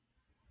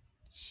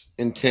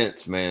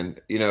 Intense, man.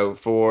 You know,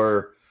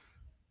 for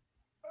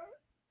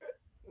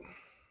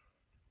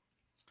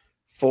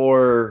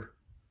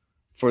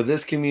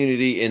this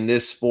community in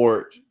this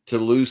sport to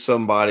lose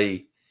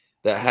somebody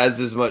that has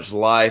as much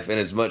life and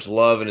as much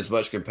love and as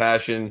much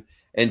compassion,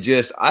 and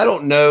just, I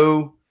don't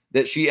know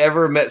that she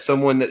ever met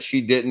someone that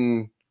she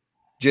didn't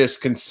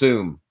just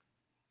consume.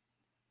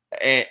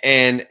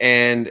 And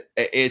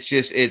it's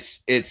just,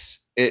 it's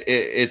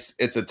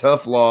a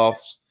tough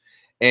loss.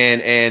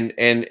 And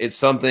it's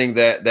something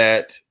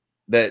that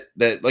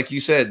like you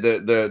said,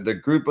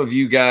 the group of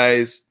you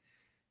guys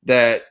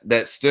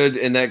that stood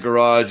in that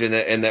garage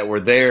and that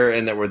were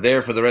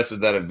there for the rest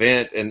of that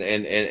event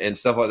and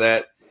stuff like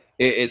that.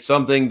 It's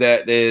something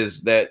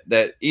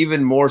that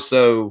even more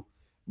so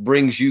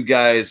brings you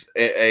guys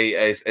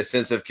a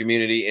sense of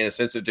community and a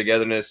sense of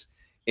togetherness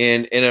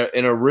in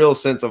a real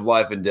sense of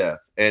life and death.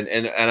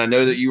 And I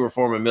know that you were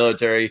former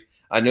military.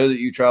 I know that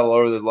you travel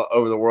over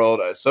the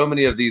world. So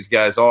many of these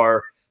guys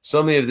are.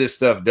 So many of this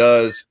stuff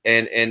does,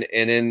 and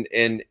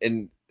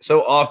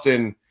so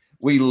often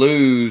we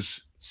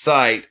lose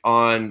sight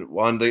on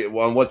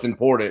what's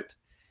important.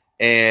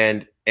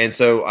 And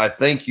so I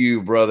thank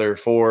you, brother,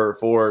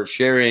 for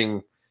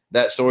sharing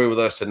that story with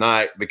us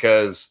tonight,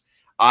 because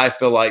I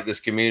feel like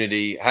this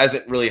community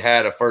hasn't really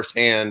had a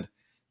firsthand.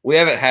 We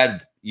haven't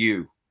had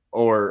you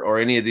or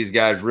any of these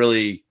guys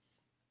really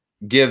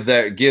give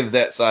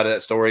that side of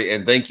that story.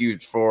 And thank you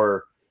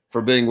for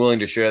being willing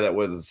to share that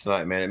with us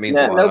tonight, man. It means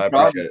a lot. No I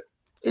problem. appreciate it.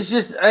 It's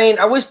just, I mean,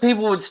 I wish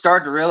people would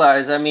start to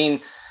realize, I mean,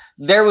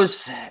 there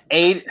was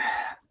 8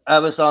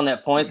 of us on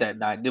that point that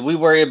night. Did we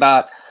worry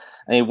about,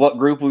 I mean, what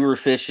group we were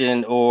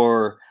fishing,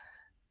 or,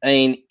 I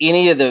mean,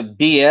 any of the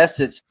BS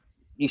that's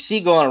you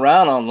see going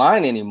around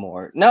online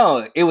anymore?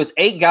 No, it was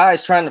 8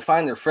 guys trying to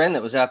find their friend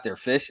that was out there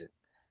fishing.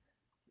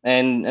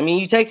 And, I mean,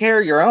 you take care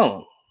of your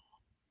own.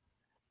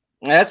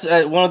 That's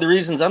one of the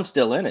reasons I'm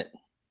still in it.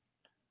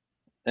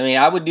 I mean,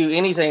 I would do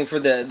anything for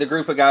the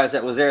group of guys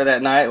that was there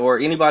that night, or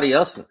anybody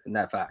else in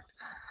that fact.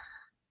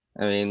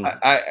 I mean,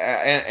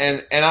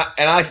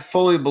 I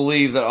fully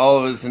believe that all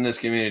of us in this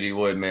community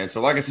would, man.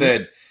 So like I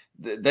said,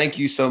 thank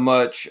you so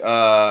much,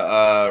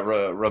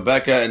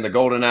 Rebecca and the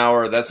Golden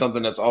Hour. That's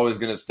something that's always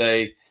going to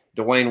stay.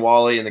 Dwayne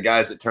Wally and the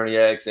guys at Tourney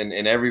X and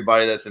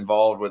everybody that's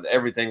involved with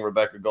everything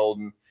Rebecca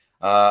Golden.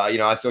 You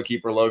know, I still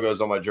keep her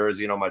logos on my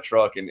jersey and on my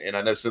truck, and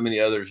I know so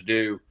many others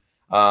do.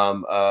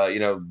 You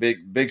know,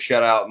 big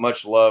shout out,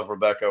 much love,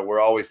 Rebecca. We're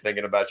always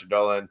thinking about you,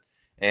 darling.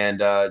 And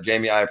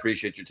Jamie, I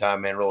appreciate your time,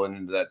 man, rolling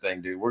into that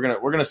thing, dude. We're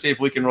gonna see if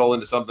we can roll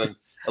into something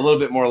a little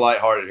bit more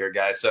lighthearted here,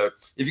 guys. So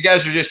if you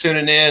guys are just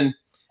tuning in,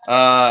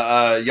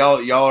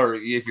 y'all are,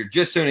 if you're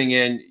just tuning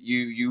in,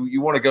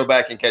 you want to go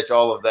back and catch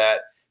all of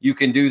that. You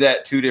can do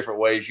that 2 different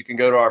ways. You can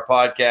go to our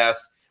podcast.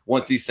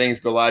 Once these things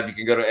go live, you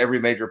can go to every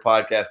major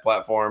podcast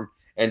platform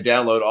and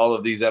download all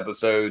of these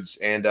episodes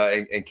and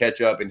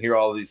catch up and hear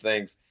all of these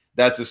things.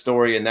 That's a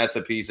story, and that's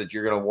a piece that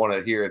you're going to want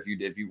to hear if you're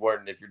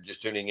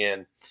just tuning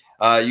in.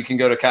 You can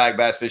go to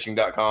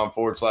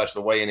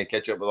kayakbassfishing.com/the weigh-in and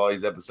catch up with all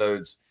these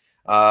episodes.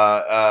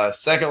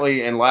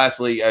 Secondly and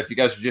lastly, if you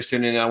guys are just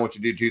tuning in, I want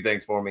you to do 2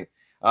 things for me.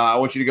 I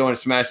want you to go and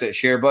smash that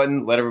share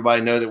button. Let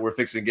everybody know that we're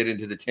fixing to get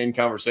into the 10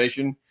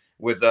 conversation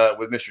with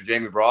Mr.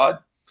 Jamie Broad.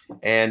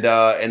 And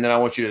then I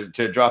want you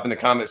to drop in the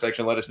comment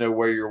section. Let us know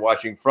where you're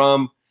watching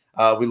from.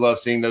 We love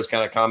seeing those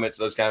kind of comments,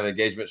 those kind of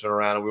engagements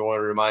around. And we want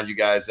to remind you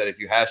guys that if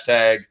you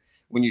hashtag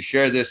when you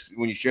share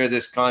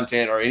this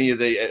content or any of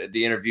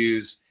the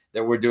interviews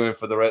that we're doing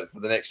for the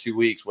next 2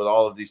 weeks with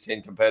all of these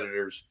 10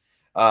 competitors,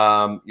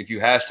 if you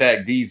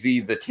hashtag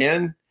DZ the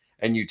 10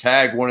 and you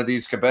tag one of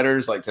these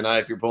competitors, like tonight,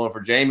 if you're pulling for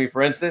Jamie,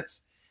 for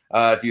instance,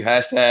 if you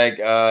hashtag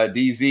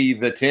DZ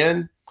the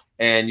 10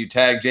 and you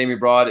tag Jamie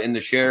Broad in the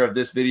share of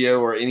this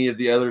video or any of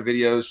the other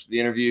videos, the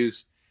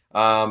interviews,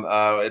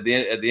 at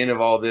the end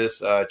of all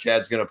this,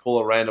 Chad's going to pull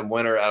a random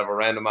winner out of a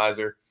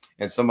randomizer,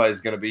 and somebody's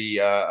going to be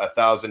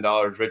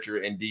 $1,000 richer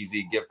in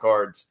DZ gift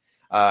cards.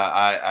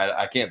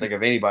 I can't think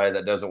of anybody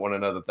that doesn't want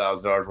another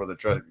 $1,000 worth of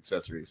truck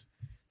accessories.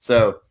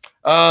 So,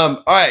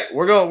 all right,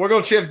 we're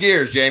going to shift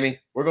gears, Jamie.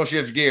 We're going to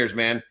shift gears,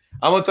 man.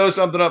 I'm going to throw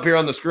something up here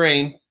on the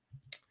screen,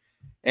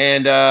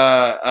 and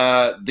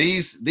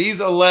these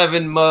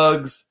 11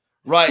 mugs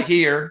right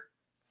here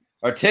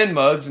are 10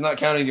 mugs, not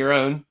counting your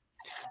own.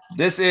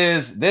 This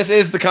is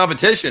the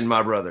competition,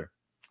 my brother.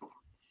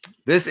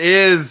 This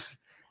is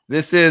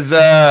This is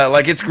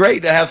like, it's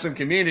great to have some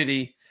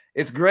community.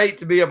 It's great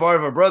to be a part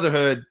of a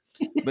brotherhood,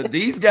 but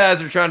these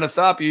guys are trying to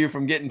stop you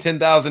from getting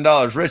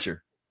 $10,000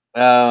 richer.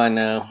 Oh, I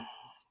know.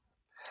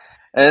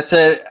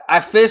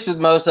 I fish with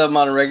most of them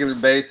on a regular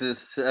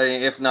basis.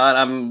 If not,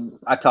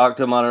 I talk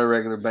to them on a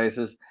regular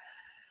basis.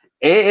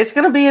 It's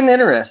going to be an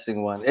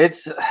interesting one. I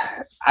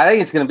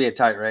think it's going to be a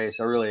tight race.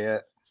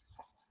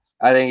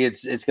 I think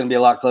it's going to be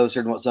a lot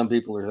closer than what some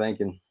people are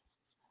thinking.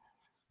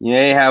 You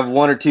may have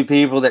one or two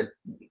people that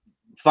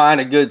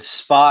find a good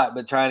spot,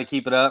 but trying to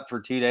keep it up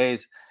for 2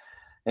 days.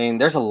 And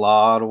there's a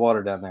lot of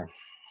water down there.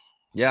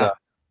 Yeah.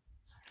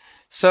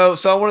 So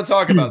I want to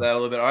talk about that a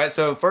little bit. All right.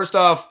 So first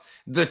off,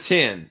 the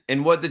 10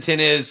 and what the 10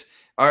 is.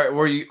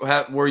 Were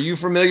you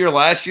familiar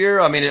last year?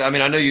 I mean,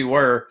 I know you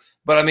were,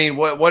 but I mean,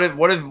 what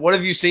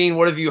have you seen?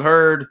 What have you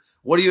heard?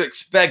 What are you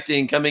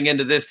expecting coming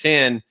into this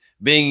 10?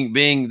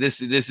 Being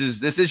this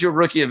is your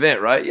rookie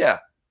event, right? Yeah.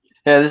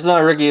 Yeah, this is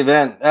not a rookie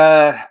event.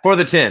 For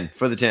the 10.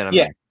 I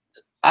mean.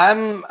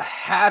 I'm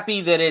happy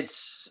that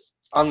it's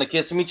on the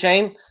Kissimmee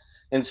chain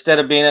instead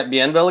of being at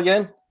Bienville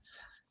again.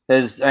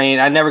 Because, I mean,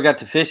 I never got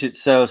to fish it.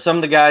 So some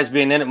of the guys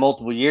being in it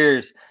multiple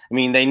years, I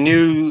mean, they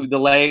knew the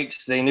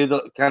lakes, they knew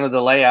the kind of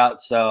the layout.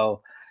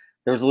 So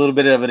there was a little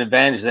bit of an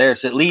advantage there.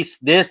 So at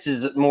least this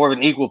is more of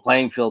an equal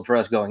playing field for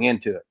us going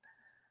into it.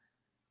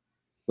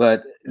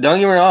 But don't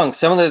get me wrong,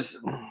 some of those,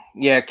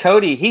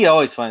 Cody, he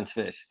always finds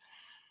fish.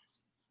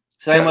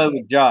 Same way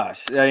with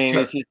Josh. I mean,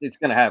 it's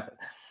going to happen.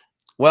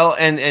 Well,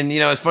 and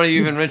it's funny you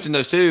even mentioned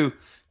those two.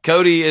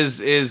 Cody is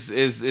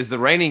the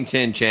reigning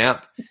 10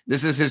 champ.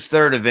 This is his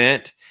third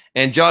event,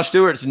 and Josh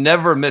Stewart's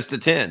never missed a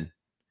 10.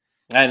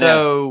 I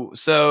know.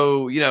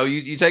 So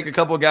you take a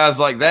couple of guys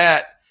like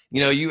that.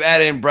 You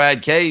add in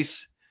Brad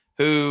Case,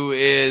 who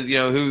is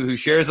who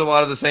shares a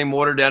lot of the same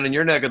water down in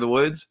your neck of the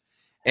woods,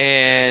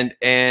 and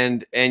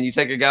you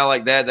take a guy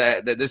like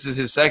that this is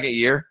his second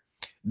year.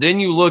 Then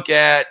you look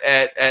at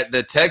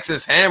the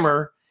Texas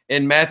Hammer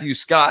and Matthew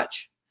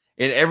Scotch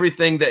and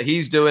everything that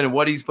he's doing and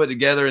what he's put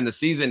together in the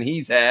season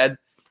he's had.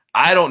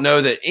 I don't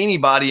know that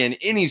anybody in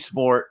any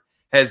sport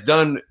has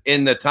done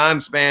in the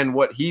time span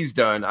what he's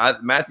done.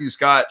 Matthew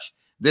Scotch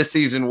this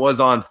season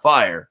was on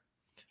fire,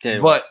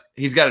 but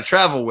he's got to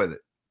travel with it.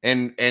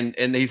 And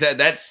he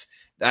said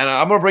and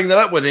I'm going to bring that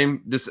up with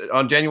him just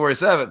on January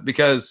 7th,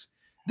 because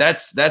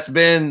that's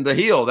been the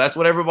heel. That's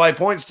what everybody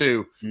points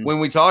to.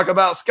 When we talk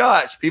about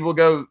Scotch, people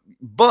go,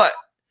 but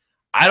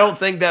I don't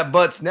think that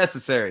but's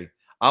necessary.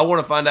 I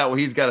want to find out what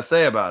he's got to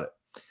say about it.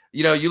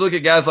 You look at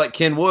guys like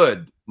Ken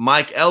Wood,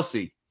 Mike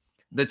Elsey,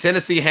 the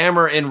Tennessee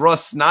Hammer, and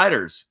Russ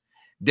Snyders.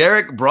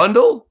 Derek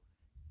Brundle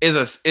is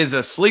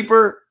a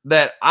sleeper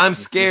that I'm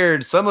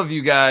scared some of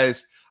you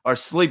guys are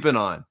sleeping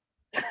on.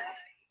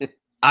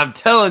 I'm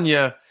telling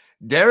you,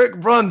 Derek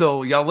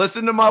Brundle, y'all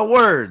listen to my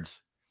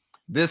words.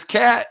 This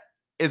cat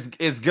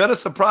is gonna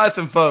surprise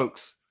some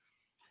folks.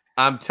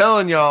 I'm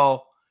telling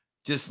y'all,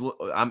 just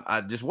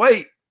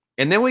wait.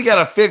 And then we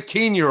got a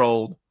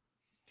 15-year-old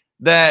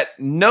that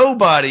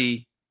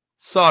nobody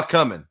saw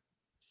coming.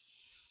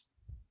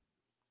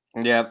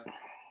 Yep.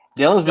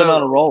 Dylan's been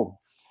on a roll.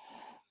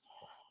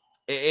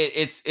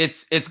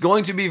 It's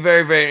going to be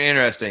very, very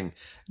interesting.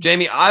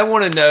 Jamie, I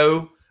want to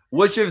know,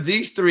 which of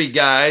these three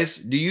guys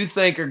do you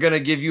think are going to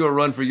give you a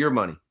run for your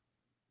money?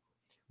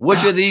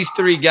 Which of these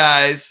three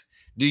guys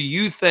do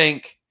you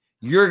think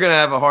you're going to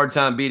have a hard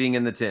time beating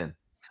in the 10?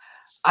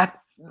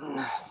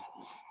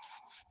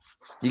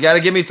 You got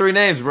to give me three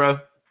names, bro.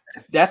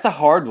 That's a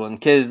hard one,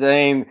 because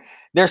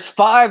there's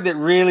five that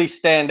really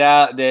stand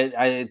out that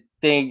I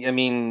think,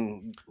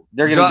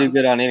 they're going to do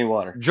good on any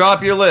water.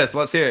 Drop your list.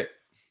 Let's hear it.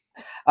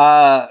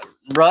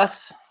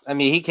 Russ,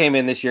 he came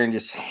in this year and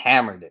just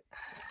hammered it.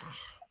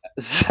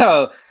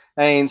 So,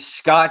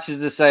 Scotch is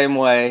the same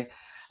way.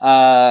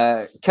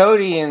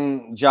 Cody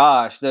and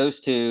Josh, those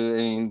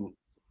two,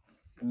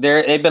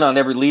 they've been on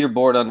every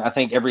leaderboard on, I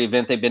think, every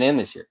event they've been in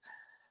this year.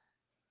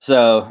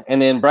 So,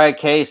 and then Brad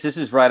Case, this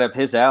is right up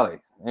his alley.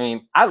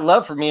 I'd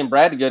love for me and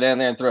Brad to go down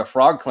there and throw a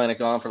frog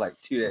clinic on for like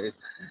 2 days,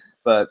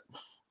 but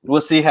we'll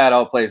see how it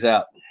all plays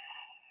out.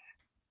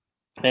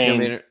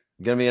 It's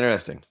gonna be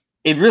interesting.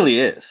 It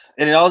really is,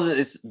 and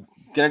it's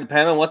gonna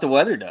depend on what the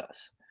weather does.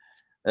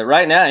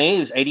 Right now, it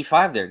was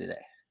 85 there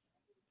today.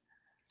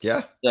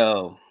 Yeah.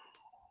 So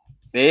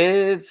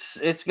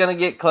it's gonna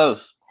get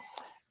close.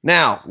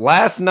 Now,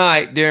 last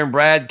night during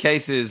Brad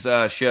Case's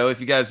show,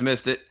 if you guys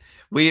missed it,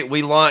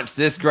 we launched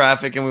this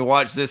graphic and we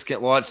launched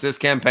this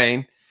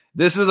campaign.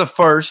 This is the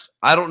first.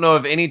 I don't know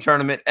of any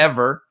tournament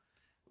ever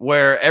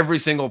where every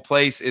single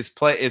place is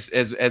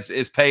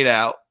paid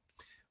out.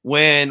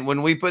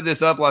 When we put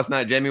this up last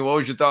night, Jamie, what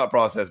was your thought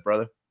process,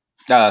 brother?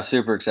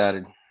 Super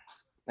excited.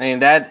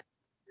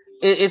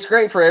 It's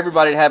great for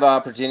everybody to have an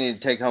opportunity to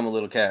take home a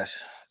little cash,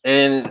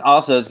 and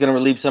also it's going to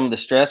relieve some of the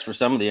stress for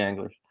some of the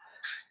anglers.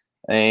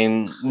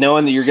 And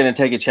knowing that you're going to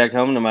take a check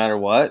home no matter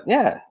what,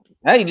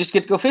 you just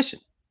get to go fishing.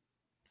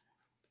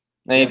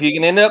 And if you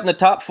can end up in the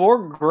top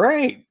 4,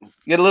 great.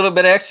 Get a little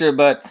bit extra,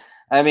 but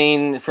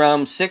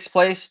from 6th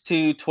place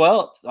to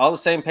 12th, all the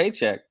same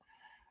paycheck.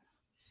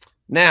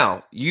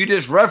 Now, you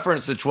just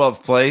referenced the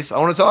 12th place. I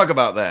want to talk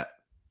about that.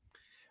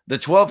 The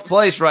 12th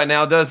place right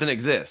now doesn't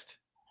exist.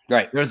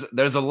 Right.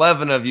 There's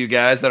 11 of you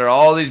guys that are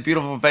all these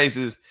beautiful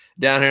faces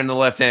down here in the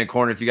left-hand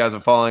corner if you guys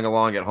are following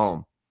along at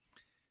home.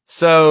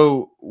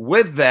 So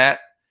with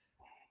that,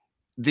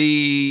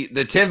 the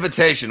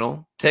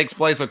Tinvitational takes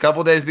place a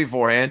couple days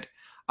beforehand.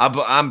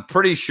 I'm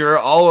pretty sure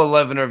all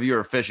 11 of you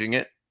are fishing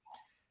it.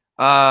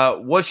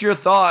 What's your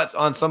thoughts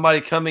on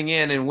somebody coming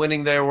in and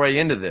winning their way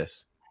into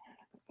this?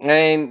 I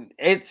mean,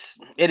 it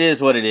is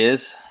what it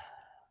is.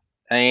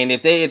 I mean,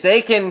 if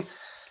they can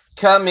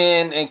come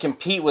in and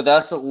compete with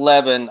us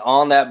 11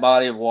 on that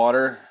body of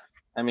water,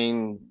 I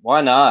mean,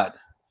 why not?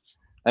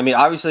 I mean,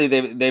 obviously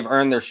they've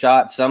earned their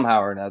shot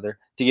somehow or another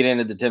to get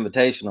into the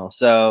Tinvitational.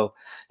 So,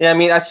 yeah, I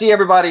mean, I see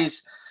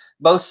everybody's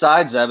both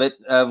sides of it,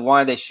 of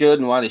why they should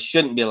and why they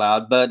shouldn't be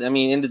allowed. But I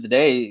mean, end of the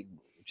day,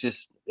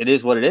 it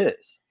is what it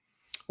is.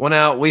 Well,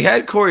 now we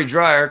had Corey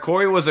Dreyer.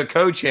 Corey was a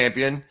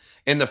co-champion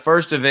in the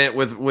first event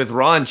with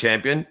Ron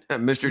Champion,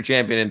 Mr.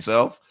 Champion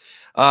himself.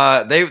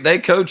 They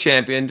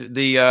co-championed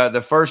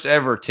the first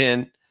ever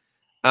 10.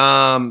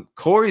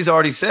 Corey's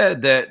already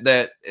said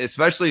that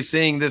especially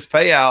seeing this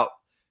payout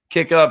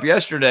kick up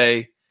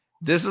yesterday,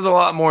 this is a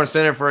lot more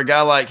incentive for a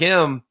guy like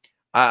him.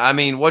 I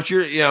mean,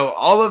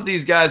 all of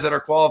these guys that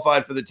are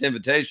qualified for the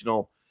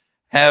Tinvitational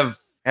have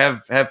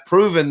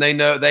proven they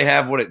know they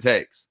have what it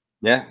takes.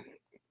 Yeah.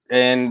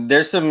 And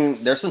there's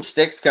some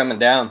sticks coming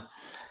down.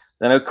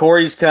 I know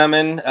Corey's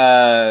coming.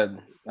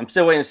 I'm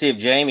still waiting to see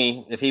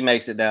if he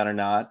makes it down or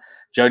not.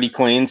 Jody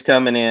Queen's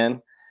coming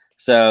in.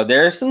 So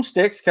there's some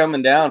sticks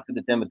coming down for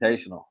the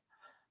Tinvitational.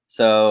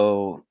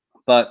 So,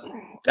 but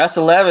that's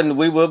 11.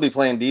 We will be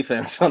playing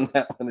defense on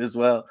that one as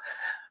well.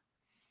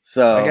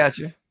 So I got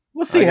you.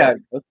 We'll see how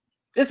it goes.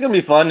 It's going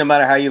to be fun no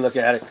matter how you look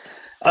at it.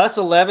 Us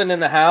 11 in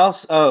the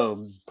house.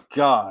 Oh,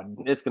 God.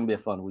 It's going to be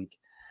a fun week.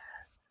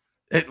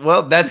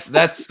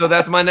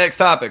 That's my next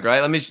topic, right?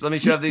 Let me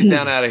shove these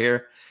down out of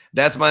here.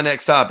 That's my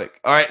next topic.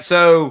 All right.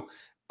 So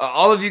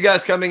all of you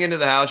guys coming into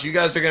the house, you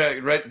guys are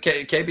going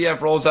to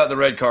KBF rolls out the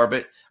red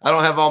carpet. I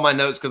don't have all my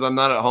notes because I'm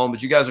not at home,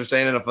 but you guys are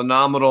staying in a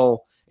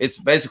phenomenal, it's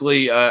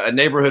basically a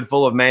neighborhood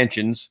full of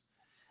mansions.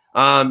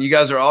 You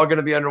guys are all going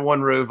to be under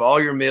one roof,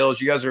 all your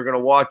meals. You guys are going to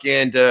walk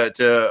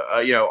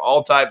into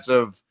all types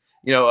of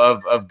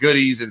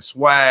goodies and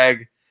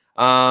swag.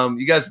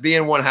 You guys be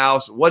in one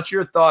house. What's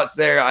your thoughts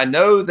there? I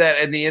know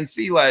that in the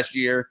NC last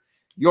year,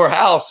 your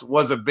house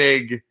was a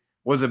big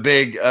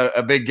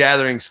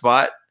gathering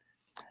spot.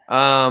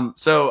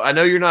 So I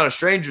know you're not a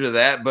stranger to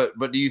that,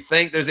 but do you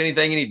think there's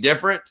anything any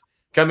different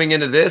coming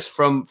into this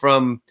from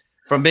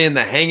being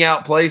the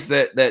hangout place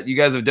that you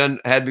guys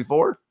had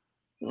before?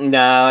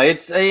 No,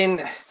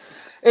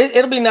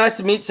 it'll be nice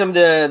to meet some of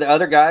the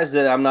other guys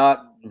that I'm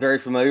not very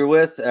familiar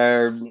with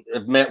or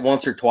have met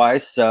once or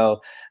twice.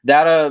 So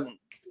that'll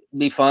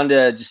be fun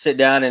to just sit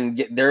down and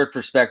get their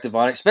perspective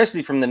on it,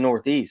 especially from the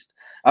Northeast.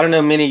 I don't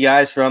know many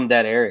guys from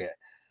that area.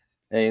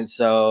 And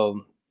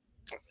so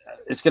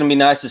it's going to be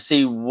nice to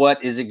see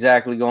what is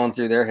exactly going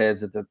through their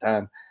heads at the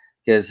time,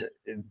 because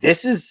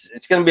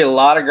it's going to be a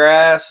lot of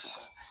grass,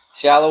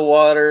 shallow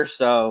water.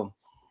 So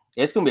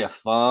it's going to be a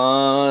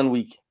fun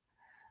week.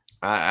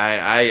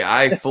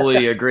 I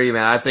fully agree,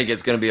 man. I think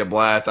it's going to be a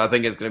blast. I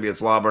think it's going to be a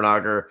slobber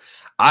knocker.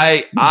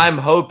 I'm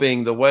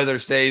hoping the weather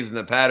stays in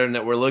the pattern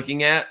that we're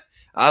looking at.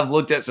 I've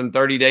looked at some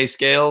 30-day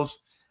scales,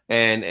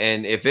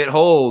 and if it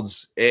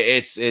holds,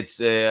 it's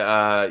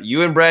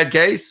you and Brad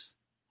Case.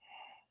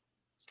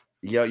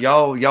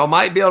 Y'all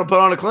might be able to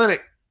put on a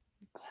clinic.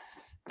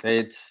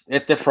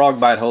 If the frog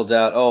bite holds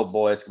out, oh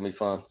boy, it's gonna be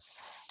fun.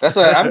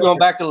 I'm going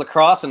back to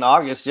lacrosse in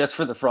August just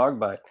for the frog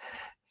bite.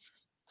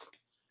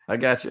 I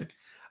got you.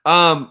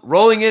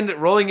 Rolling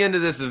into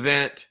this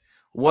event,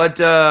 what's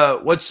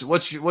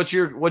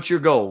your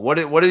goal? What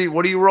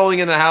are you rolling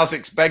in the house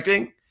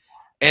expecting,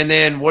 and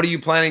then what are you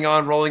planning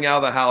on rolling out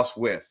of the house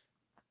with?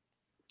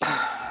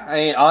 I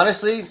mean,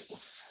 honestly,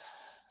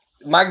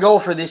 my goal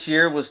for this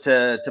year was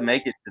to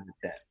make it to the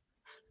 10.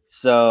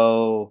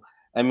 So,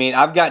 I mean,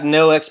 I've got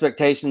no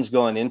expectations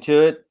going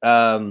into it.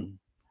 I'm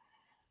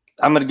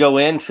going to go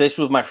in, fish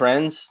with my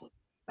friends,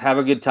 have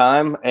a good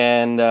time,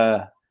 and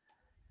I'm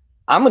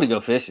going to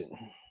go fishing.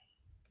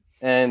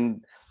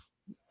 And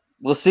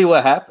we'll see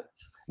what happens.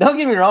 Don't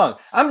get me wrong.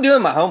 I'm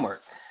doing my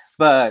homework,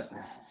 but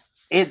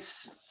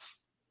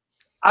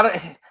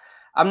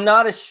I'm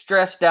not as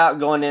stressed out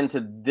going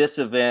into this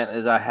event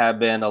as I have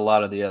been a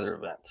lot of the other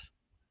events.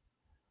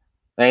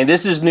 I mean,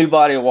 this is new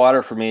body of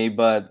water for me,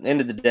 but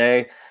end of the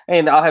day,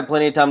 and I'll have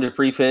plenty of time to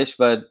pre-fish,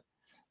 but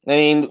I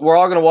mean, we're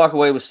all going to walk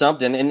away with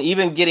something, and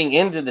even getting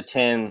into the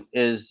 10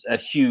 is a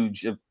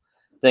huge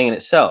thing in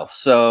itself.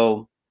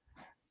 So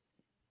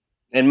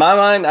in my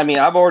mind, I mean,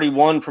 I've already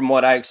won from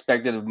what I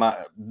expected of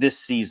this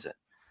season.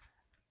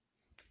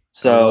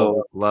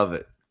 So love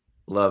it.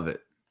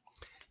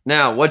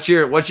 Now, what's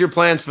your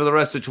plans for the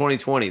rest of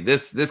 2020?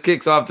 This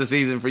kicks off the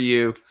season for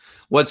you.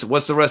 What's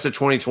the rest of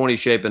 2020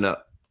 shaping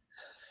up?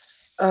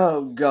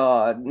 Oh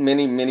God,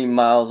 many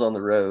miles on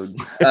the road.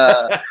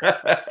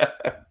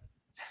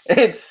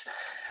 It's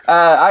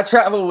I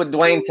travel with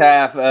Dwayne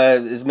Taff,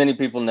 as many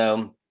people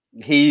know.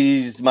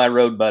 He's my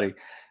road buddy,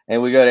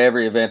 and we go to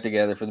every event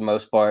together for the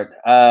most part.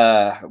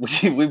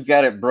 We've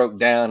got it broke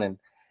down, and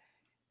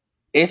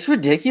it's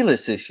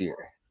ridiculous this year.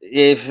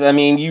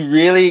 You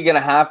really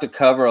gonna have to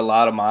cover a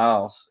lot of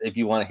miles if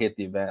you want to hit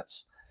the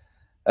events.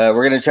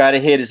 We're gonna try to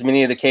hit as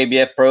many of the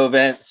KBF Pro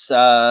events,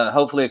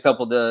 hopefully a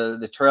couple of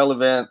the trail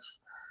events.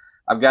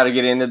 I've got to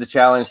get into the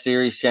Challenge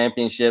Series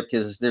Championship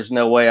because there's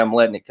no way I'm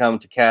letting it come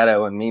to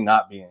Caddo and me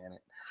not being in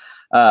it.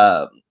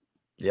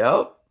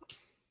 Yep.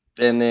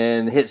 And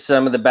then hit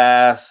some of the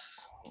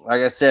Bass.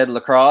 Like I said,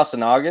 Lacrosse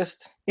in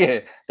August.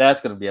 Yeah,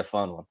 that's going to be a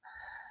fun one.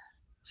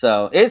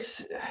 So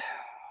it's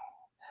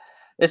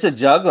a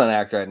juggling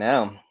act right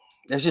now.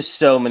 There's just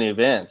so many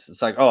events.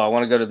 It's like, oh, I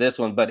want to go to this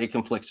one, but it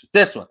conflicts with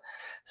this one.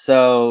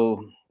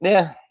 So,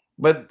 yeah.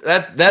 But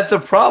that's a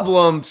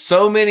problem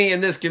so many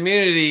in this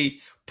community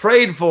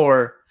prayed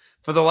for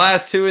the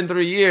last 2 and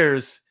 3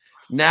 years.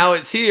 Now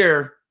it's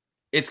here.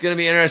 It's going to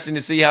be interesting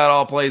to see how it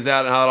all plays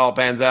out and how it all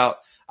pans out.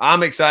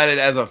 I'm excited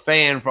as a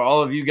fan for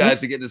all of you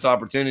guys to get this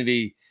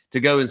opportunity to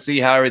go and see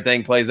how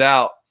everything plays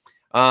out.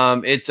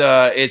 It's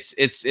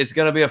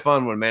going to be a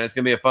fun one, man. It's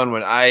going to be a fun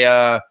one.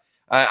 I'd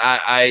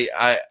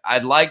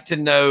like to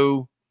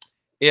know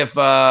if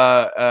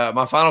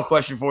my final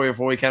question for you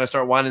before we kind of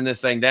start winding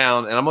this thing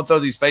down, and I'm going to throw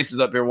these faces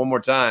up here one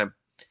more time.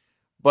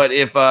 But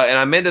if and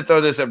I meant to throw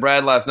this at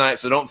Brad last night,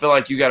 so don't feel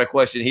like you got a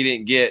question he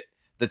didn't get.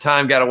 The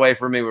time got away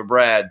from me with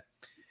Brad.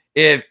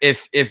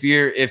 If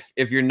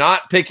you're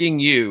not picking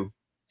you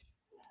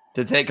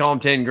to take home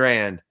 10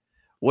 grand,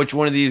 which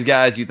one of these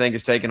guys do you think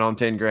is taking home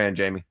 10 grand,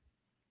 Jamie?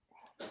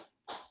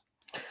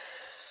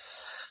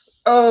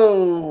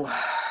 Oh,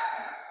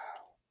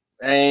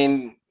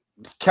 and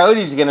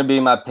Cody's going to be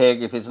my pick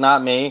if it's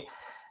not me.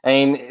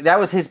 And that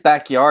was his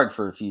backyard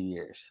for a few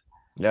years.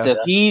 Yeah. So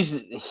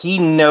he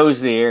knows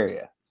the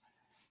area.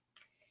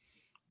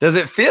 Does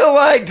it feel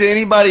like to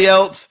anybody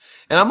else?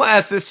 And I'm gonna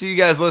ask this to you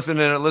guys listening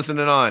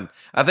on.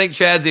 I think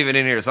Chad's even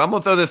in here, so I'm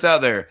gonna throw this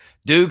out there.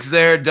 Duke's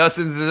there,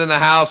 Dustin's is in the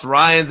house,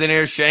 Ryan's in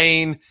here,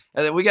 Shane,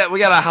 and then we got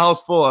a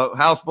house full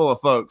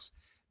of folks.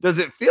 Does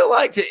it feel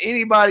like to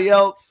anybody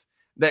else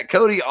that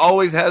Cody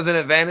always has an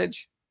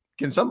advantage?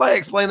 Can somebody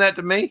explain that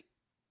to me?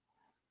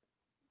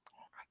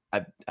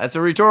 That's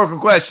a rhetorical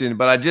question,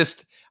 but I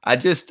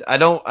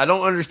don't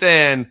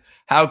understand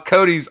how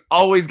Cody's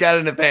always got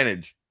an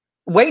advantage.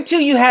 Wait till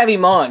you have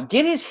him on.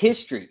 Get his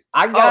history.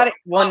 I got it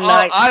one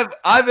night.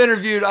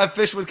 I've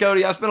fished with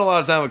Cody. I spent a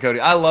lot of time with Cody.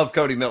 I love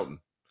Cody Milton.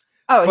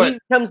 He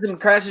comes and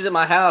crashes at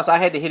my house. I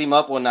had to hit him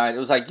up one night. It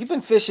was like, you've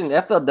been fishing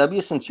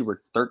FLW since you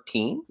were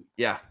 13?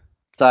 Yeah.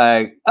 It's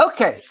like,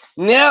 okay,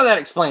 now that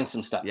explains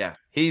some stuff. Yeah.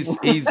 He's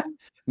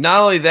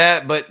not only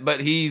that,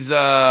 but he's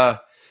a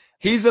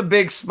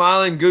big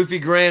smiling, goofy,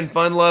 grin,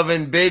 fun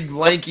loving, big,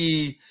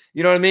 lanky,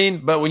 you know what I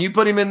mean? But when you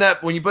put him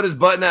when you put his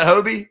butt in that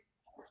Hobie.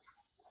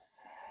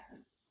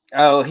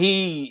 Oh,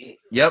 he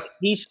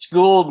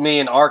schooled me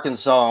in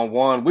Arkansas on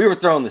one. We were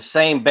throwing the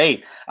same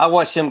bait. I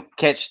watched him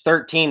catch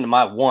 13 to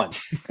my 1.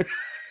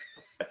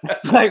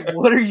 It's like,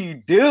 what are you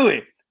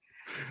doing?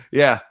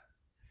 Yeah.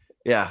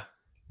 Yeah.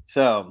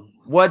 So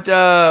what do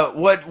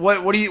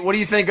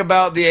you think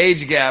about the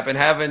age gap and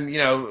having,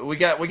 we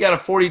got a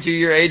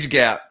 42-year age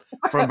gap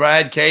from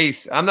Brad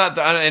Case. I'm not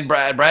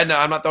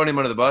throwing him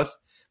under the bus,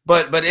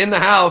 but in the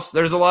house,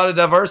 there's a lot of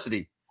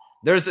diversity.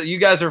 You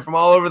guys are from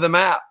all over the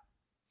map.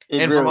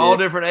 And really from all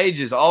different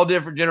ages, all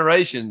different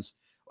generations.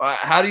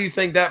 How do you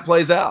think that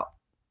plays out?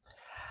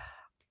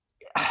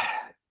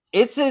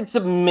 It's a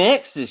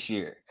mix this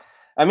year.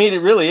 I mean, it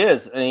really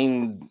is. I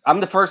mean,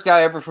 I'm the first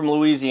guy ever from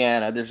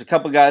Louisiana. There's a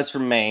couple guys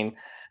from Maine.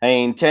 I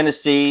mean,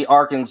 Tennessee,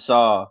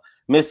 Arkansas,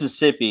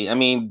 Mississippi. I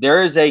mean,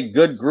 there is a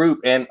good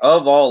group and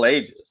of all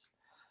ages.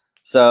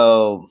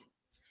 So,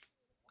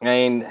 I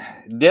mean,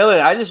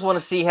 Dylan, I just want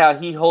to see how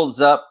he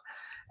holds up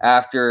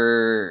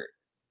after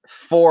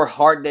 4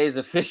 hard days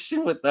of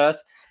fishing with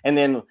us, and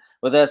then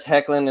with us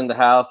heckling in the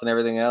house and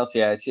everything else.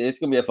 Yeah, it's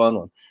gonna be a fun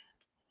one.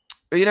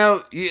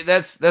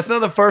 That's not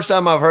the first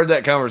time I've heard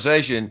that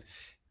conversation.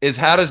 Is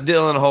how does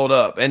Dylan hold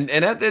up? And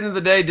at the end of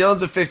the day,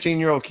 Dylan's a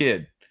 15-year-old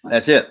kid.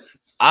 That's it.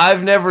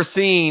 I've never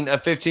seen a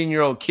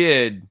 15-year-old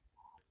kid.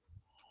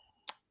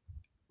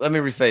 Let me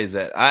rephrase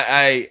that.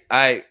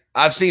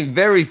 I've seen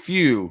very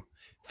few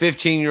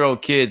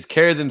 15-year-old kids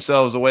carry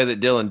themselves the way that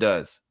Dylan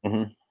does.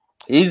 Mm-hmm.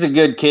 He's a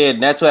good kid,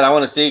 and that's what I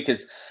want to see,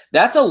 because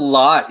that's a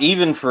lot,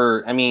 even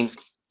for,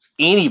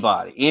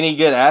 anybody, any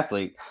good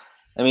athlete.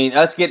 I mean,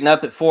 us getting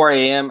up at 4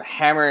 a.m.,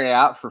 hammering it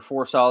out for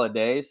 4 solid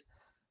days.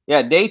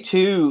 Yeah, day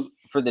 2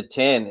 for the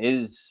 10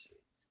 is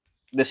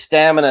the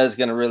stamina is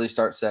going to really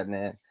start setting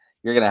in.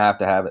 You're going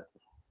to have it.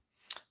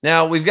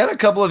 Now, we've got a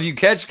couple of you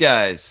catch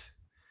guys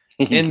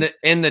in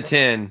the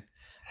 10.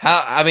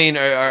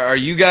 Are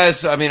you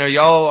guys, are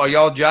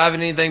y'all jiving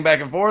anything back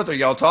and forth? Are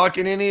y'all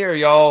talking any? Are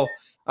y'all,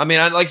 like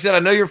I said, I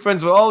know you're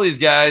friends with all these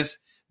guys,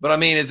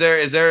 but is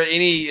there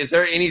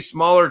any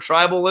smaller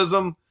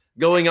tribalism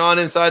going on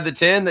inside the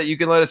 10 that you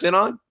can let us in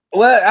on?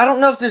 Well, I don't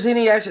know if there's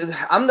any actually.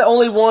 I'm the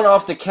only one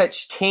off the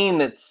catch team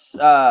that's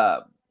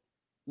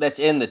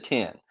in the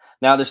 10.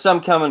 Now there's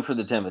some coming for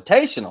the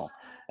Invitational.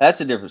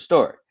 That's a different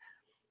story.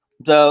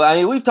 So I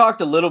mean, we've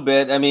talked a little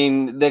bit. I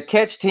mean, the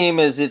catch team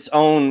is its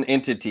own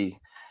entity.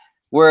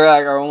 We're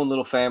like our own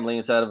little family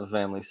inside of a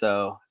family.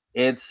 So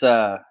it's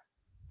going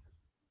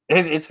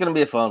to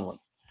be a fun one.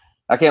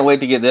 I can't wait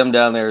to get them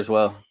down there as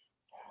well.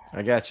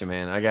 I got you,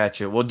 man. I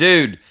got you. Well,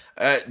 dude,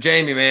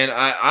 Jamie, man,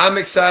 I'm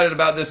excited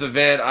about this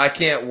event. I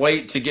can't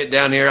wait to get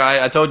down here.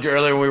 I told you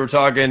earlier when we were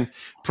talking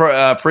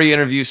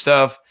pre-interview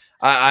stuff.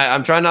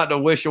 I'm trying not to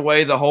wish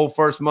away the whole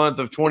first month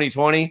of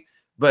 2020,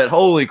 but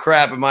holy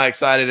crap, am I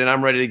excited, and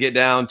I'm ready to get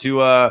down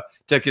to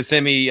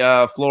Kissimmee,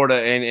 Florida,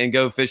 and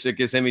go fish the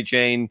Kissimmee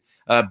chain.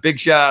 Big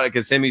shout out to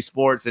Kissimmee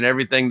Sports and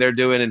everything they're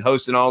doing and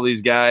hosting all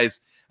these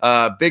guys.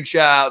 Big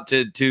shout out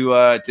to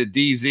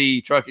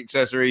DZ Truck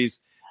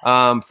Accessories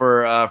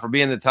for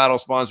being the title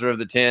sponsor of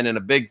the 10, and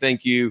a big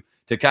thank you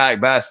to Kayak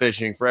Bass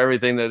Fishing for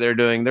everything that they're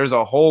doing. There's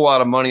a whole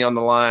lot of money on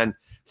the line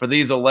for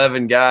these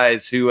 11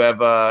 guys who have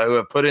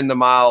put in the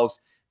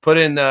miles, put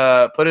in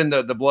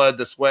the blood,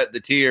 the sweat, the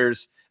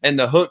tears, and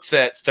the hook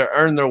sets to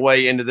earn their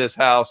way into this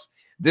house.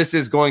 This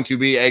is going to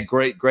be a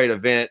great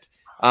event.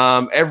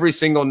 Every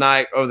single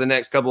night over the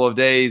next couple of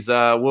days,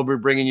 we'll be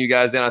bringing you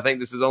guys in. I think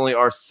this is only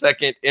our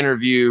second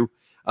interview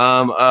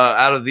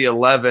out of the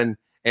 11.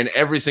 And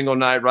every single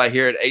night right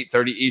here at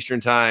 8:30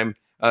 Eastern time,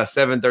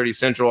 7:30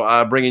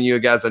 Central, bringing you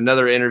guys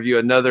another interview,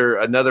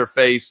 another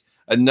face,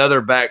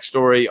 another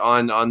backstory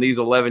on these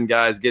 11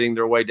 guys getting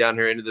their way down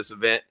here into this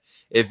event.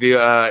 If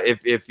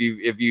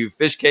you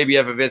fish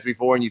KBF events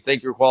before and you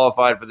think you're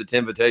qualified for the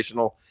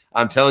Invitational,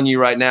 I'm telling you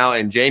right now,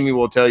 and Jamie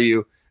will tell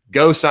you,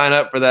 go sign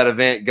up for that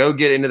event. Go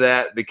get into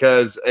that,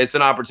 because it's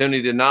an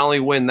opportunity to not only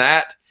win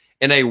that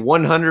in a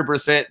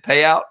 100%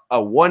 payout,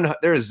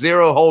 there is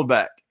zero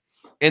holdback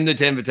in the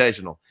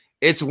Invitational.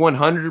 It's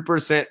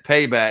 100%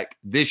 payback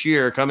this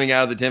year coming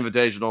out of the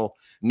Invitational.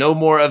 No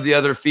more of the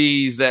other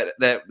fees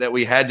that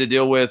we had to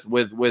deal with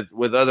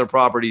other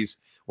properties.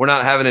 We're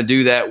not having to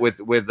do that with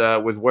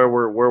where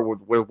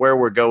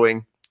we're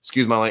going.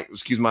 Excuse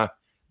my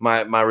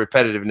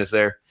repetitiveness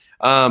there.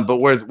 But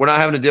we're not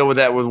having to deal with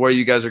that with where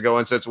you guys are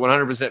going. So it's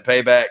 100%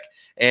 payback.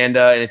 And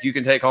if you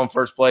can take home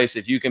first place,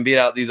 if you can beat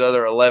out these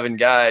other 11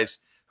 guys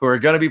who are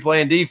going to be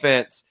playing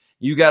defense,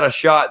 you got a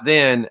shot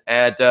then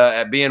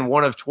at being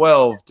one of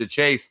 12 to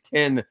chase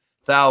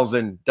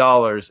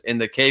 $10,000 in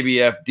the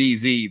KBF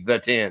DZ, the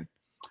 10.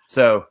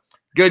 So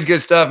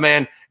good stuff,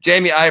 man.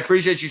 Jamie, I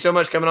appreciate you so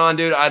much coming on,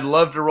 dude. I'd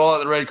love to roll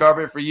out the red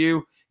carpet for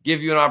you, give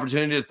you an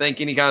opportunity to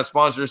thank any kind of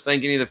sponsors,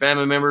 thank any of the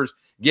family members,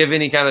 give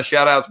any kind of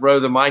shout outs, bro.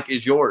 The mic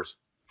is yours.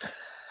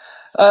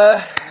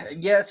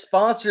 Yeah,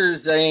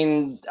 sponsors. I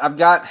mean,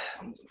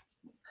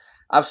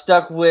 I've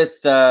stuck with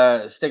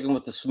sticking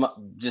with the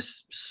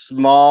just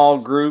small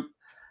group.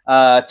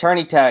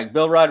 Tourney Tag,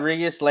 Bill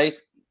Rodriguez,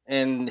 Lace,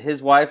 and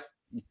his wife,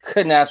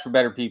 couldn't ask for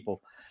better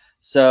people.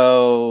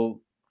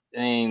 So, I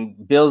mean,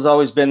 Bill's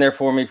always been there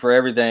for me for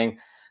everything.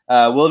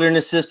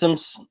 Wilderness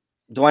Systems,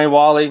 Dwayne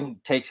Wally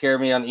takes care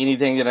of me on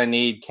anything that I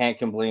need. Can't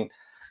complain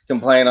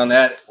on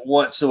that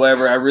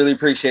whatsoever. I really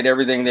appreciate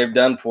everything they've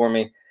done for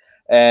me.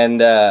 And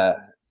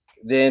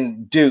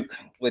then Duke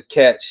with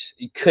Catch,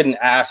 you couldn't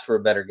ask for a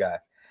better guy.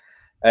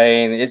 I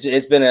mean,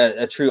 it's been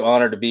a true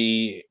honor to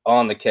be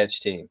on the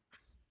Catch team.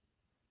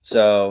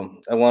 So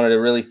I wanted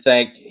to really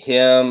thank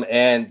him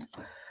and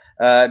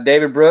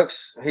David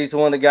Brooks. He's the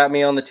one that got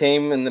me on the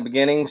team in the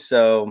beginning.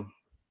 So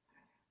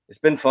it's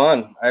been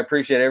fun. I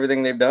appreciate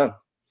everything they've done.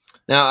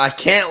 Now, I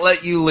can't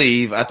let you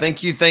leave. I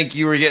think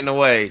you were getting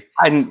away.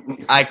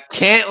 I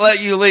can't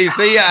let you leave.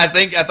 See, I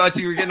thought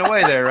you were getting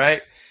away there,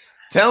 right?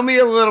 Tell me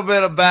a little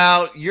bit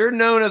about, you're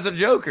known as a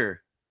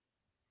joker.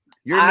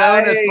 You're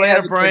known as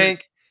playing a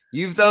prank.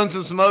 You've thrown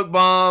some smoke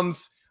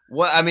bombs.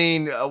 What's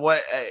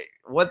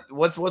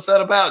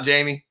that about,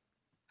 Jamie?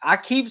 I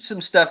keep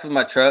some stuff in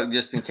my truck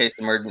just in case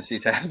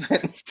emergencies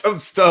happen. Some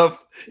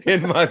stuff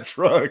in my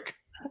truck.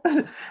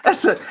 I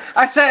say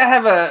I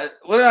have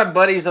one of my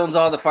buddies owns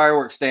all the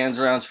fireworks stands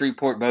around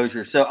Shreveport,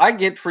 Bossier, so I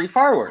get free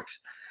fireworks.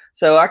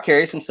 So I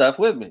carry some stuff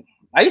with me.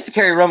 I used to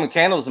carry Roman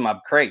candles in my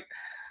crate.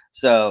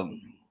 So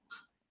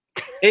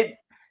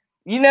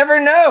you never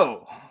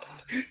know.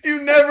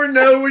 You never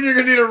know when you're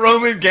gonna need a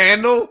Roman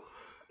candle.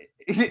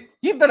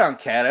 You've been on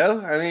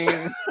Caddo. I mean,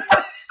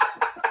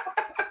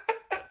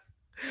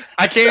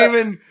 I can't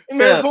even.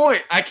 Fair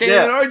point. I can't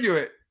even argue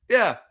it.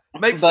 Yeah,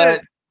 makes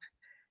sense.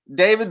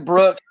 David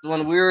Brooks,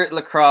 when we were at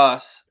La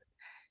Crosse,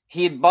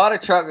 he had bought a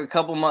truck a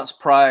couple months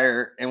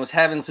prior and was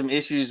having some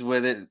issues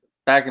with it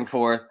back and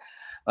forth.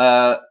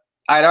 I'd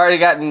already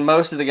gotten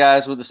most of the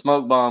guys with the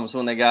smoke bombs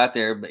when they got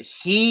there, but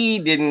he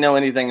didn't know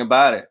anything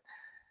about it.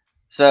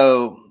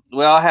 So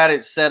we all had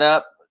it set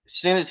up. As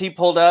soon as he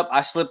pulled up,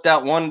 I slipped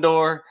out one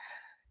door.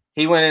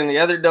 He went in the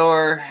other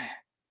door.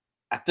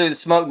 I threw the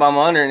smoke bomb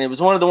under, and it was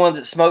one of the ones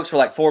that smokes for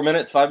like 5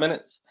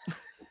 minutes.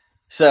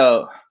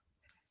 So,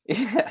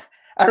 yeah,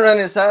 I run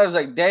inside. I was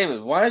like,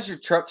 David, why is your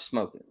truck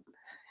smoking?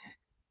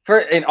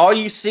 And all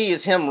you see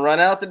is him run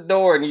out the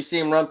door, and you see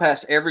him run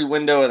past every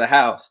window of the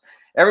house.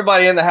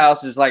 Everybody in the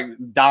house is like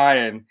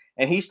dying,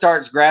 and he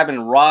starts grabbing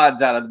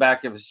rods out of the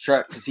back of his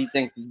truck because he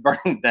thinks it's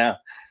burning down.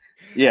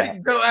 Yeah.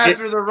 Go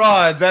after the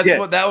rods.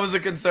 That was a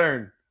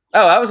concern.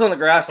 Oh, I was on the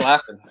grass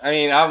laughing. I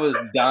mean, I was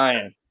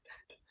dying.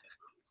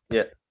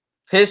 Yeah.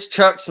 His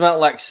truck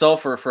smelled like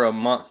sulfur for a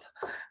month.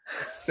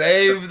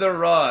 Save the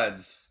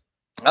rods.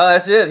 Oh,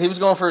 that's it. He was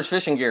going for his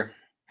fishing gear.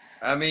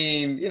 I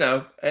mean,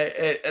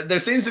 there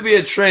seems to be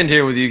a trend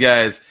here with you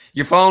guys.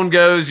 Your phone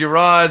goes, your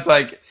rods,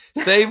 like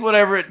save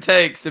whatever it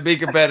takes to be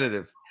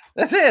competitive.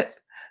 That's it.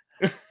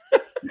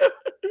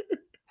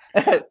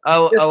 I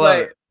love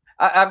it.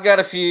 I've got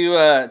a few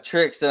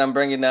tricks that I'm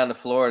bringing down to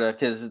Florida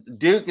because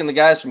Duke and the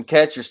guys from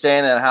Catch are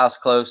staying at a house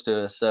close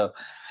to us. So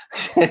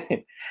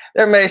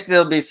there may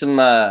still be some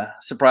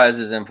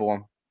surprises in for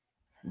them.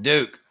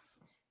 Duke,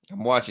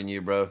 I'm watching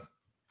you, bro.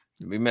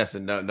 You'll be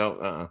messing.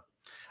 Don't.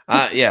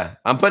 Yeah,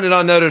 I'm putting it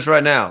on notice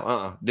right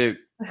now. Duke.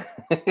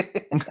 All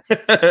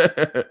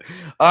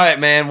right,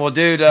 man. Well,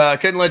 dude,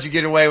 couldn't let you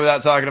get away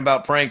without talking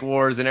about prank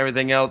wars and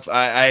everything else.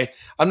 I'm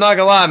not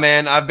gonna lie,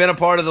 man. I've been a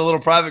part of the little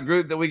private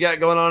group that we got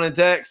going on in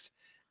text,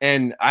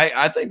 and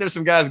I think there's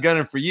some guys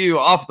gunning for you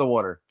off the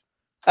water.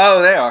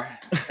 Oh, they are.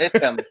 It's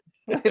coming.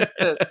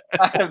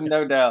 I have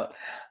no doubt.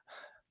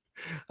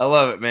 I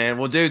love it, man.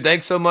 Well, dude,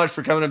 thanks so much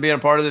for coming and being a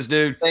part of this,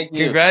 dude. Thank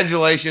you.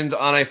 Congratulations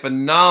on a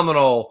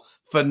phenomenal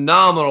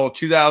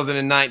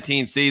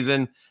 2019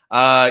 season.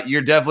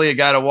 You're definitely a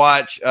guy to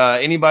watch.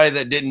 Anybody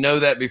that didn't know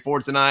that before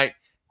tonight,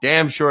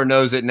 damn sure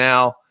knows it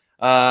now.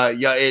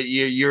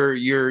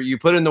 You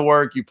put in the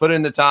work, you put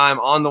in the time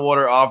on the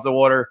water, off the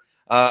water.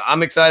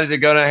 I'm excited to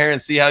go down here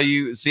and see how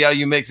you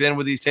mix in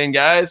with these 10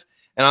 guys,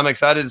 and I'm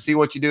excited to see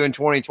what you do in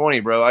 2020,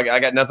 bro. I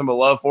got nothing but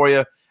love for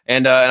you,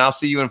 and I'll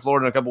see you in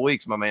Florida in a couple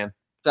weeks, my man.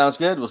 Sounds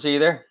good. We'll see you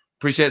there.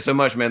 Appreciate it so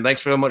much, man.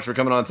 Thanks so much for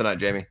coming on tonight,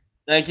 Jamie.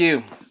 Thank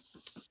you.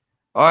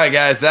 All right,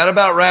 guys, that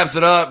about wraps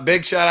it up.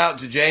 Big shout out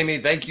to Jamie.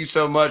 Thank you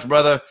so much,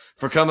 brother,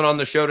 for coming on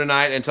the show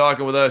tonight and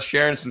talking with us,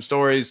 sharing some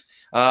stories.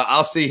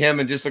 I'll see him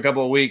in just a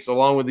couple of weeks,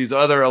 along with these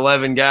other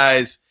 11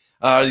 guys,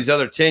 these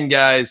other 10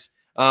 guys,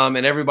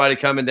 and everybody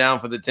coming down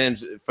for the 10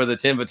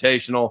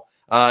 Invitational.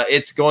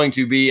 It's going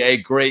to be a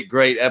great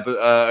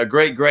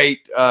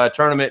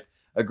tournament,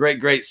 a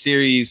great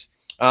series.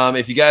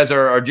 If you guys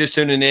are just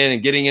tuning in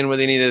and getting in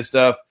with any of this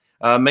stuff,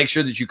 make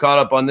sure that you caught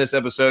up on this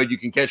episode. You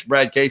can catch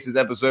Brad Case's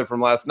episode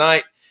from last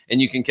night, and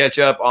you can catch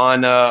up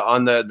on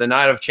the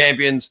Night of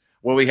Champions,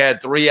 where we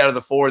had 3 out of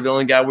the 4. The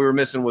only guy we were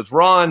missing was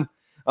Ron.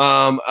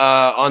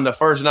 On the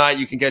first night,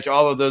 you can catch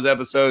all of those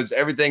episodes.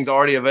 Everything's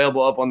already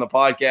available up on the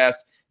podcast.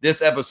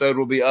 This episode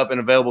will be up and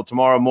available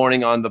tomorrow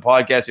morning on the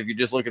podcast. If you're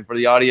just looking for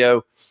the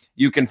audio,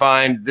 you can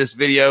find this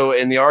video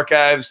in the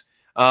archives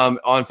on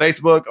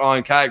Facebook,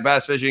 on Kayak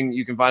Bass Fishing.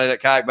 You can find it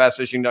at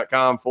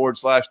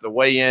kayakbassfishing.com/the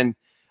weigh-in.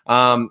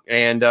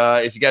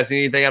 If you guys need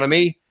anything out of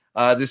me,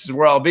 this is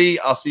where I'll be.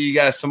 I'll see you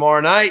guys tomorrow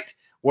night,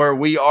 where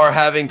we are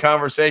having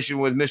conversation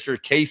with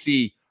Mr.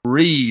 Casey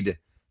Reed.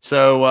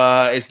 So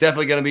it's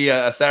definitely going to be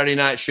a Saturday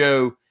night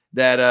show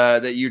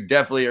that you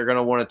definitely are going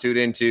to want to tune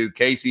into.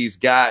 Casey's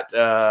going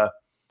to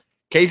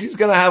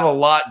have a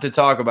lot to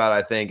talk about,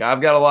 I think.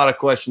 I've got a lot of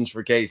questions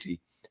for Casey.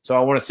 So I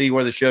want to see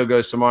where the show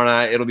goes tomorrow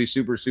night. It'll be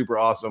super, super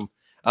awesome.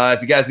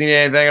 If you guys need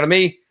anything out of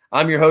me,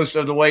 I'm your host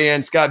of The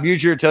Weigh-In, Scott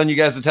Butcher, telling you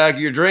guys to tackle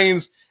your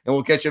dreams, and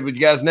we'll catch up with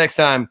you guys next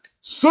time.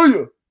 See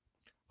ya.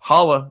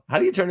 Holla. How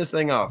do you turn this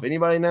thing off?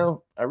 Anybody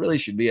know? I really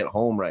should be at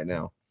home right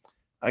now.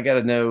 I got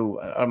to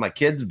know, are my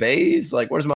kids bathed? Like, where's my